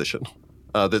 o'clock position.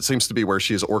 That seems to be where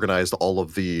she has organized all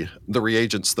of the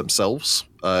reagents themselves,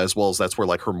 as well as that's where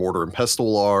like her mortar and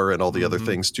pestle are and all the other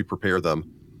things to prepare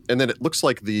them. And then it looks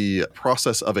like the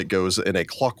process of it goes in a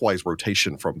clockwise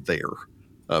rotation from there.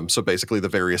 So basically the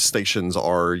various stations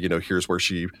are, here's where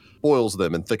she boils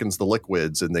them and thickens the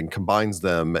liquids and then combines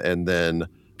them and then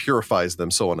purifies them,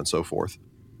 so on and so forth.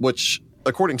 Which,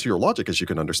 according to your logic, as you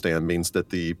can understand, means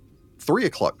that the 3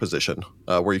 o'clock position,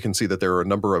 where you can see that there are a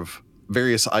number of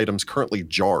various items currently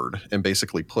jarred and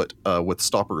basically put with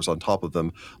stoppers on top of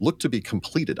them, look to be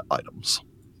completed items.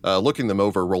 Looking them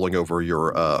over, rolling over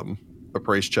your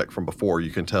appraise check from before,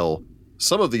 you can tell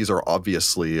some of these are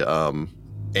obviously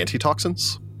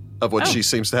antitoxins, of which she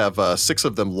seems to have 6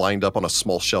 of them lined up on a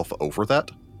small shelf over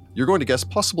that. You're going to guess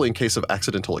possibly in case of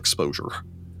accidental exposure.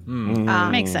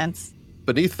 Makes sense.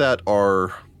 Beneath that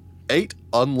are 8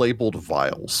 unlabeled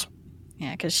vials.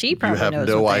 Yeah, because she probably knows You have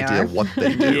no what they idea are. what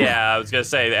they do. Yeah, I was gonna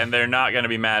say, and they're not gonna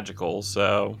be magical,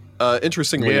 so...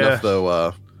 Interestingly enough,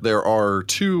 though, there are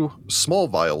 2 small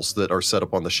vials that are set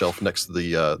up on the shelf next to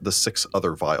the 6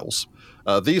 other vials.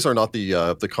 These are not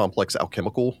the complex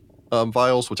alchemical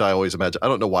vials, which I always imagine. I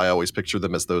don't know why I always picture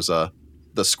them as those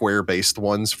the square-based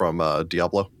ones from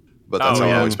Diablo, but that's how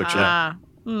I always picture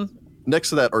them. Next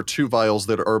to that are 2 vials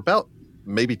that are about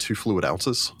maybe 2 fluid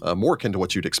ounces, more akin to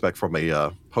what you'd expect from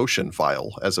a potion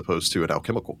vial as opposed to an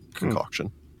alchemical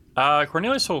concoction.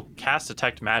 Cornelius will cast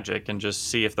Detect Magic and just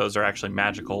see if those are actually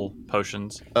magical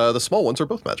potions. The small ones are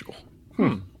both magical.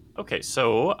 Okay,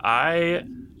 so I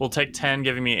will take 10,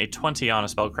 giving me a 20 on a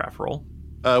spellcraft roll.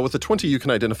 With a 20, you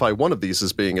can identify one of these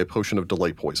as being a potion of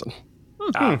delay poison.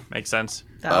 Makes sense.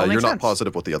 You're not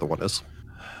positive what the other one is.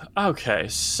 Okay,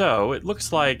 so it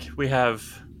looks like we have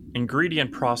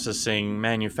ingredient processing,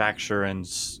 manufacture, and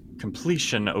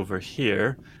completion over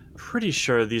here. Pretty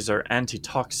sure these are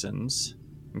antitoxins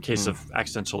in case of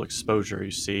accidental exposure,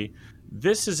 you see.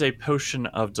 This is a potion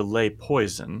of delay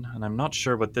poison, and I'm not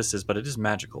sure what this is, but it is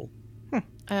magical.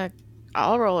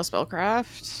 I'll roll a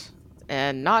spellcraft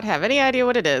and not have any idea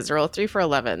what it is. Roll a 3 for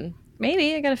 11.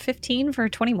 Maybe I got a 15 for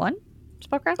 21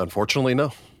 spellcraft. Unfortunately,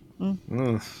 no.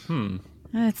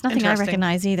 It's nothing I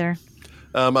recognize either.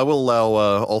 I will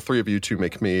allow all 3 of you to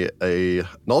make me a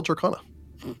Knowledge Arcana.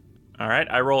 All right,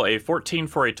 I roll a 14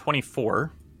 for a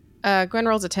 24. Gwen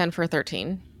rolls a 10 for a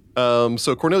 13.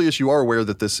 So, Cornelius, you are aware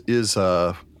that this is,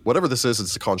 whatever this is,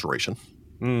 it's a conjuration.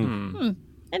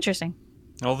 Interesting.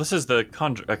 Well, this is a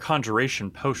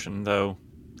conjuration potion, though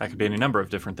that could be any number of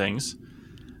different things.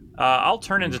 I'll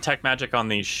turn in Detect Magic on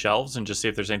these shelves and just see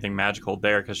if there's anything magical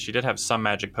there, because she did have some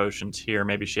magic potions here.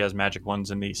 Maybe she has magic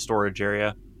ones in the storage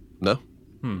area. No.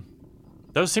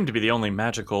 Those seem to be the only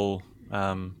magical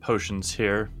potions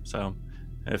here, so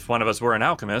if one of us were an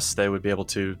alchemist, they would be able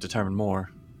to determine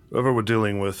more. Whoever we're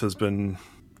dealing with has been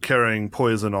carrying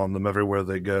poison on them everywhere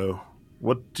they go.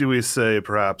 What do we say,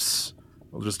 perhaps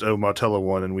we'll just owe Martella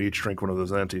one and we each drink one of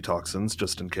those antitoxins,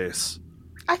 just in case?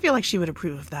 I feel like she would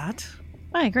approve of that.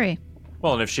 I agree.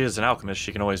 Well, and if she is an alchemist,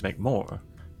 she can always make more.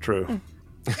 True.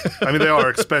 I mean, they are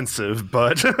expensive,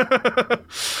 but... We'll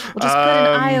just put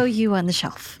an IOU on the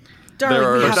shelf.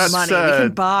 Darling, we That have money. said- We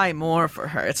can buy more for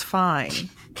her. It's fine.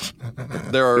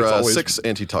 There It's are always- 6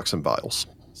 antitoxin vials.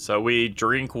 So we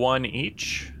drink one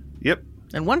each? Yep.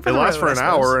 And one for It the lasts road, for I an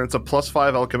suppose. hour, and it's a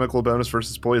 +5 alchemical bonus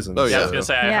versus poison. Oh, Yeah, I yeah. was going to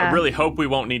say, I Yeah. really hope we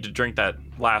won't need to drink that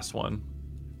last one.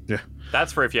 Yeah.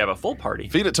 That's for if you have a full party.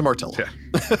 Feed it to Martella.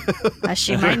 Yeah.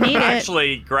 She might need it.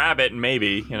 Actually, grab it and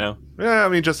maybe, Yeah, I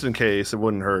mean, just in case, it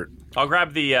wouldn't hurt. I'll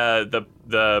grab the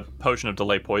potion of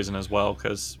delay poison as well,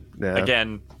 because, Yeah.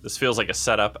 again, this feels like a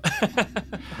setup.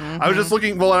 I was just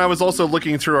looking, well, and I was also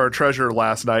looking through our treasure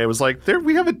last night. It was like,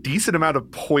 we have a decent amount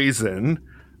of poison.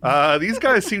 These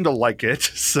guys seem to like it,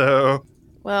 so...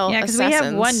 Well, Yeah, because we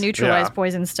have one assassins. neutralized Yeah.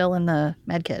 poison still in the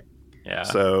med kit. Yeah.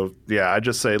 So, yeah, I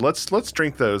just say, let's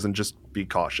drink those and just be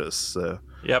cautious. So.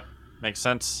 Yep. Makes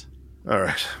sense. All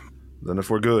right. Then if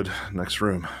we're good, next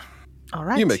room. All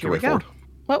right, You make here your way we go. forward.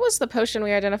 What was the potion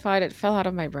we identified? It fell out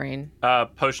of my brain.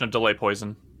 Potion of delay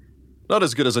poison. Not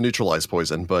as good as a neutralized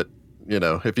poison, but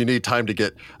if you need time to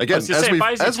get again, was gonna say, it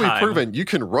buys you as we've time. proven, you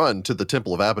can run to the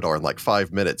Temple of Abadar in like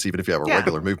 5 minutes, even if you have a Yeah.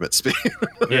 regular movement speed.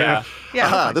 Yeah. Yeah.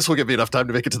 Aha, this will give me enough time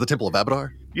to make it to the Temple of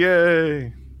Abadar.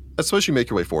 Yay! I suppose you make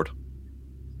your way forward.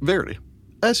 Verity,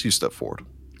 as you step forward,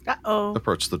 Uh-oh.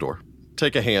 approach the door.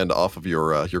 Take a hand off of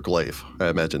your glaive, I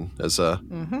imagine, as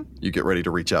you get ready to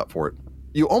reach out for it.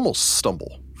 You almost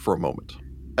stumble for a moment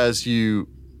as you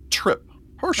trip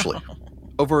partially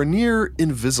over a near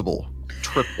invisible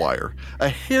tripwire, a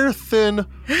hair-thin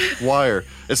wire.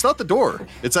 It's not the door.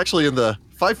 It's actually in the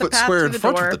 5-foot path square to in the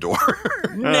front door. of the door.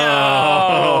 No.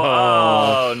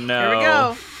 Oh, no. Here we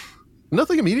go.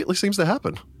 Nothing immediately seems to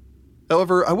happen.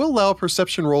 However, I will allow a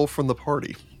perception roll from the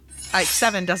party.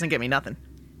 7 doesn't get me nothing.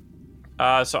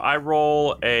 So I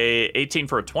roll a 18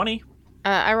 for a 20.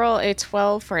 I roll a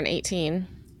 12 for an 18.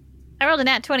 I rolled a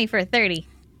nat 20 for a 30.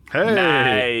 Hey!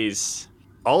 Nice.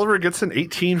 Oliver gets an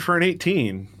 18 for an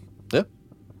 18. Yeah.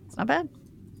 It's not bad.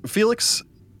 Felix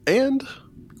and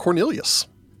Cornelius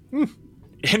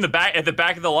At the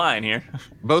back of the line here.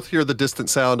 both hear the distant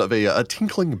sound of a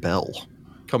tinkling bell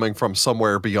coming from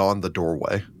somewhere beyond the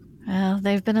doorway. Well,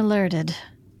 they've been alerted.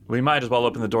 We might as well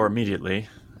open the door immediately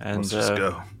and Let's just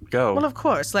go. go. Well, of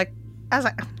course. Like,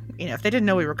 if they didn't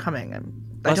know we were coming, I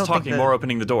Less don't talking, think more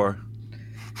opening the door.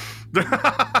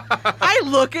 I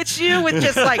look at you with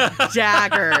just like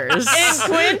daggers. And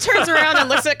Quinn turns around and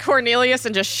looks at Cornelius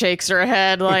and just shakes her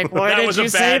head like, why That did was you a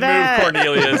say bad that?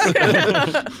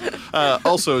 move, Cornelius.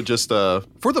 Also, just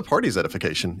for the party's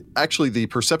edification, actually the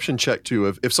perception check to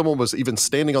if someone was even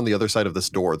standing on the other side of this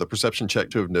door, the perception check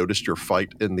to have noticed your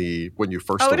fight when you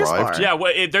first Oh, it is arrived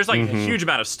far. Yeah, there's like a huge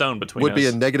amount of stone between would us. be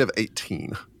a negative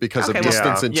 18 because Okay, of well-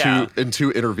 distance Yeah. in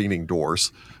two intervening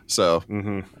doors. So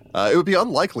it would be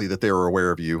unlikely that they were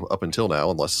aware of you up until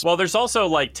now, unless Well, there's also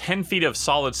like 10 feet of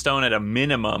solid stone at a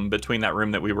minimum between that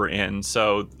room that we were in.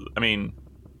 So, I mean,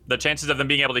 the chances of them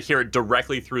being able to hear it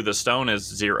directly through the stone is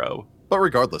 0. But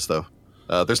regardless, though,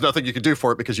 there's nothing you could do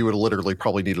for it because you would have literally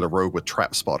probably needed a rogue with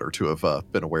trap spotter to have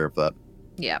been aware of that.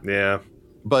 Yeah. Yeah.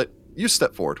 But you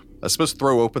step forward. I suppose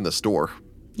throw open this door,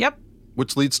 Yep.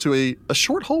 which leads to a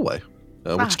short hallway,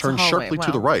 it's which a turns hallway, sharply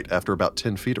to the wow. right after about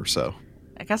 10 feet or so.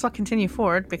 I guess I'll continue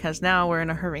forward because now we're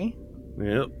in a hurry.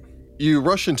 Yep. You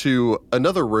rush into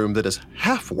another room that is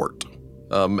half-worked,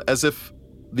 as if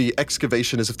the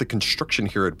construction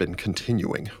here had been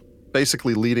continuing,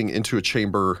 basically leading into a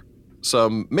chamber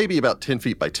some maybe about 10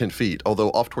 feet by 10 feet,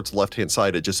 although off towards the left-hand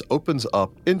side, it just opens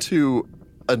up into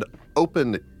an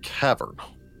open cavern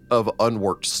of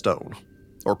unworked stone,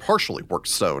 or partially worked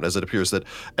stone, as it appears that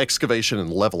excavation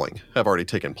and leveling have already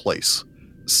taken place.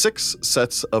 6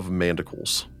 sets of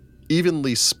manacles,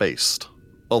 evenly spaced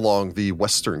along the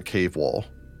western cave wall,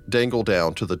 dangle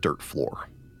down to the dirt floor.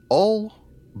 All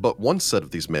but one set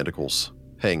of these manacles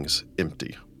hangs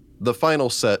empty. The final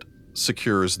set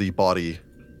secures the body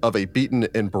of a beaten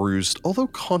and bruised, although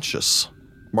conscious,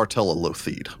 Martella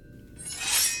Lothide.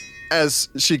 As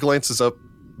she glances up,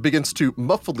 begins to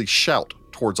muffledly shout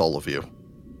towards all of you.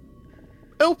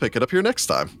 I'll pick it up here next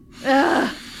time.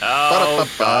 Oh,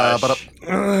 gosh.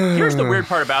 Ba-da-ba-ba-ba-da. Here's the weird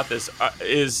part about this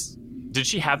is, did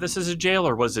she have this as a jail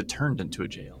or was it turned into a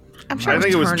jail? I'm sure I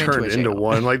think it was turned turned a into jail.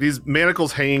 one. Like these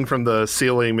manacles hanging from the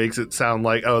ceiling makes it sound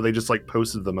like, oh, they just like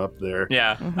posted them up there.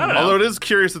 Yeah. I don't know. Although it is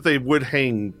curious that they would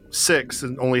hang 6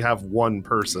 and only have one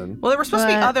person. Well, there were supposed to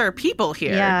be But- other people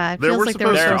here. Yeah, it There feels were like there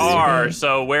were supposed there to be. supposed to are. be.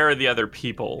 So where are the other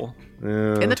people?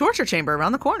 In the torture chamber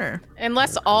around the corner.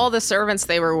 Unless all the servants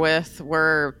they were with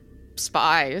were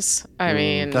spies. I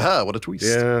mean, Haha, what a twist.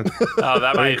 Yeah. Oh,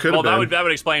 that might. could've Well, been. that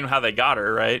would explain how they got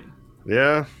her, right?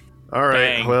 Yeah. All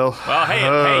right. Dang. Well,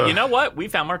 hey, you know what? We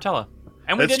found Martella,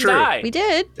 and we That's didn't true. die. We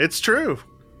did. it's true.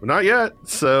 Not yet.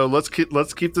 So let's keep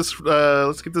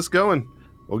this going.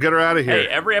 We'll get her out of here. Hey,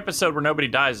 every episode where nobody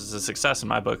dies is a success in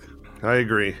my book. I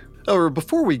agree. However,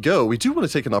 before we go, we do want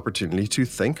to take an opportunity to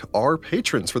thank our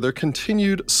patrons for their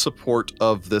continued support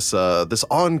of this this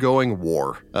ongoing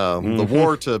war, the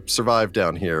war to survive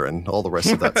down here, and all the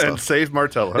rest of that And stuff. save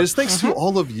Martella. It is thanks to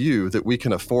all of you that we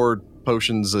can afford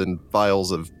potions and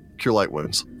vials of cure light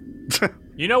wounds.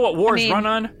 You know what wars mean, run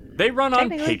on? They run on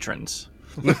technically- patrons.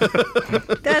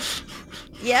 That's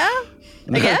yeah.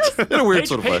 I guess. In a weird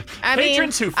sort of way. I mean,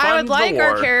 patrons who I fund would like the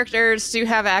our war. characters to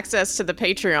have access to the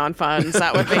Patreon funds.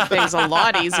 That would make things a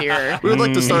lot easier. We would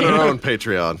like to start our own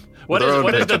Patreon. What with our is own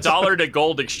what is the patrons. dollar to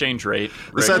gold exchange rate?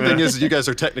 The Rick? sad thing is, you guys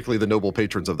are technically the noble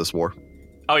patrons of this war.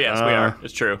 Oh yes, we are.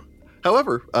 It's true.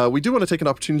 However, we do want to take an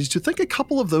opportunity to thank a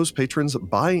couple of those patrons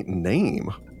by name.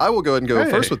 I will go ahead and go Hey.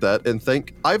 first with that and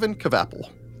thank Ivan Kavapple.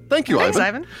 Thank you, Thanks,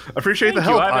 Ivan. Ivan. Appreciate the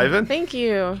Thank you, help, Ivan. Ivan. Thank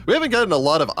you. We haven't gotten a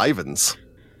lot of Ivans.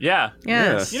 Yeah.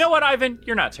 Yes. You know what, Ivan?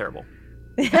 You're not terrible.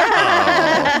 I'm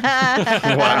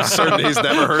certain he's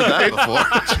never heard that before.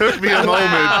 Took me a moment,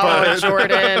 Wow, but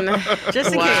Jordan.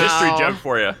 Just in Wow. case. History joke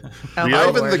for you. Oh, The my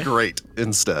Ivan lord. the Great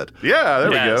instead. yeah,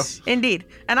 there Yes. Indeed.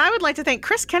 And I would like to thank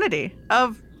Chris Kennedy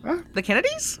of the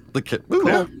Kennedys. The kid. Ooh,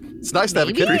 Yeah. It's nice to have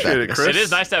a Maybe. kid. Appreciate back. it, Chris. It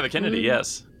is nice to have a Kennedy.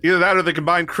 Yes. we go. Either that or they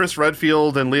combine Chris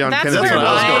Redfield and Leon That's Kennedy. where what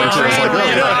I was going to. my It's like, brain oh,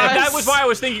 You know, yeah. went. that was why I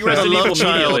was thinking The Resident Evil love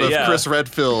child immediately. of Yeah. Chris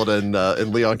Redfield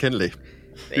and Leon Kennedy.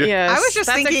 Yes. I was just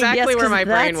that's thinking- exactly Yes, where 'cause my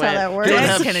brain that's how that went. works. He would Dead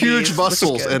have Kennedys, huge which is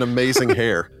muscles good. and amazing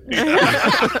hair.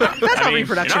 That's how mean,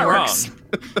 reproduction you're not works.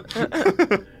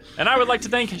 wrong. And I would like to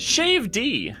thank Shave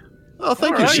D. Oh,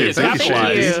 thank you, D Shave. is Thank you, Thank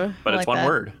Shave. you. but I it's like one that.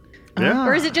 word. Yeah.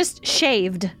 Or is it just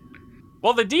shaved?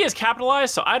 Well, the D is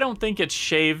capitalized, so I don't think it's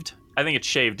shaved. I think it's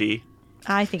Shave D.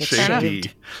 I think it's Shave shaved.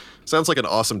 D. Sounds like an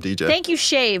awesome DJ. Thank you,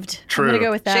 shaved. True. I'm gonna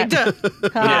go with that. Shaved.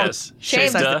 Yes.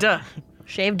 Shaved. Besides the duh.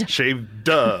 Shaved. Shaved.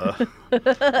 Duh.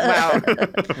 Wow.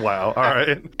 Wow. All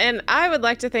right. And I would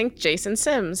like to thank Jason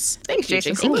Sims. Thank you,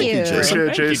 Jason. Thank you. Jason. Appreciate it,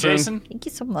 Thank you, Jason. Jason. Thank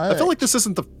you so much. I feel like this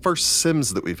isn't the first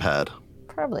Sims that we've had.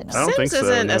 Probably I not. don't Sims think so,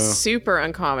 isn't no. a super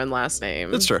uncommon last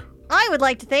name. That's true. I would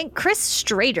like to thank Chris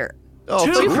Strader. Oh,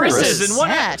 Two thank you, Chris's in one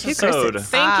Yeah, two episode. Chris's.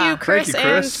 Thank you, Chris Thank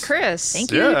you, Chris. and Chris.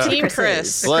 Thank you, Yeah. to the Team Chris's.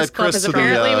 Chris. Glad Club Chris is to a the,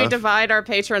 brand. Apparently, we uh, divide our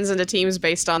patrons into teams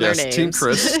based on Yes, their names. Team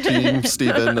Chris, Team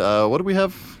Steven. What do we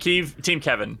have? Team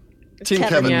Kevin. Team Kevin.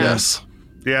 Kevin, Yeah. yes.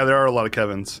 Yeah, there are a lot of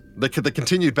Kevins. The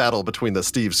continued battle between the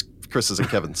Steves, Chris's, and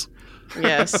Kevins.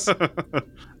 Yes.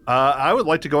 I would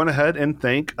like to go on ahead and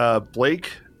thank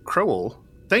Blake Crowell.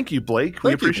 Thank you, Blake.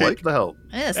 We Thank you, appreciate Blake. the help.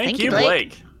 Yes, Thank you,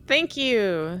 Blake. Thank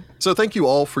you. So thank you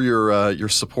all for your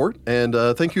support, and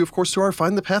thank you, of course, to our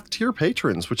Find the Path tier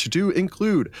patrons, which do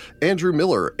include Andrew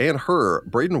Miller and her,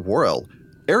 Braden Worrell,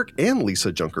 Eric and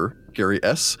Lisa Junker, Gary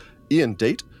S., Ian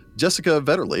Date, Jessica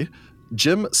Vetterly,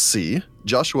 Jim C.,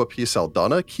 Joshua P.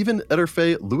 Saldana, Kevin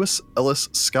Ederfe, Lewis Ellis,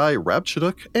 Sky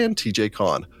Rabchaduk, and TJ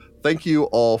Kahn. Thank you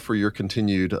all for your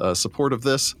continued support of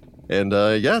this. And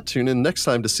tune in next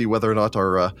time to see whether or not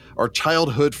our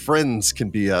childhood friends can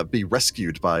be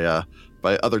rescued by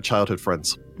other childhood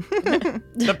friends.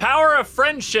 The power of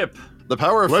friendship. The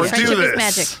power of Let's friendship. do Friendship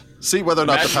this. is magic. See whether or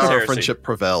not Magic's the power of heresy. friendship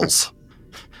prevails.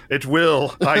 It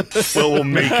will. We'll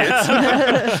make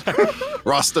it.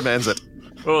 Ross demands it.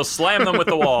 We'll slam them with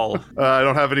the wall. I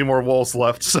don't have any more walls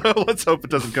left, so let's hope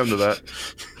it doesn't come to that.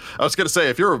 I was going to say,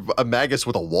 if you're a magus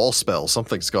with a wall spell,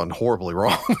 something's gone horribly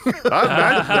wrong. That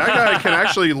guy can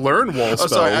actually learn wall I'm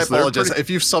spells. sorry, I They're apologize. pretty- If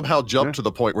you've somehow jumped to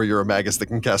the point where you're a magus that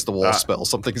can cast a wall spell,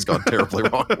 something's gone terribly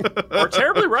wrong. Or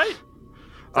terribly right.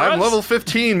 I'm us. level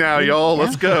 15 now, y'all.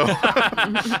 Let's go.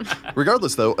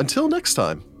 Regardless, though, until next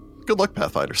time, good luck,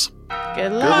 Pathfinders.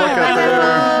 Good luck out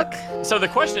luck. there. So the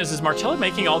question is Martella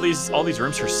making all these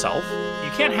rooms herself? You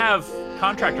can't have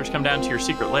contractors come down to your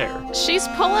secret lair. She's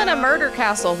pulling a murder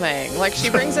castle thing. Like she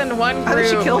brings in one How did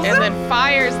she group kill and them? then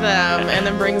fires them and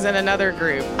then brings in another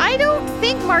group. I don't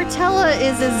think Martella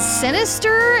is as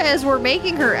sinister as we're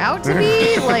making her out to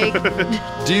be. Like,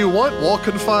 Do you want wall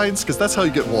confines? Because that's how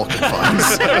you get wall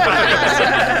confines.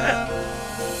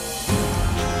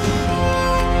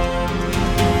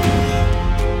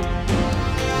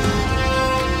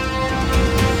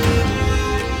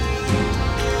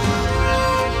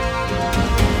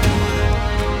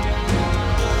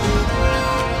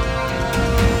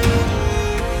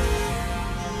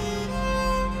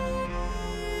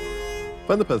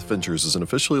 Find the Path Ventures is an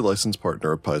officially licensed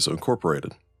partner of Paizo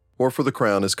Incorporated. War for the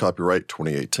Crown is copyright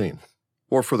 2018.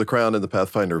 War for the Crown and the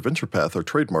Pathfinder Adventure Path are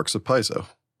trademarks of Paizo.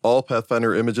 All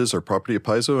Pathfinder images are property of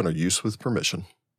Paizo and are used with permission.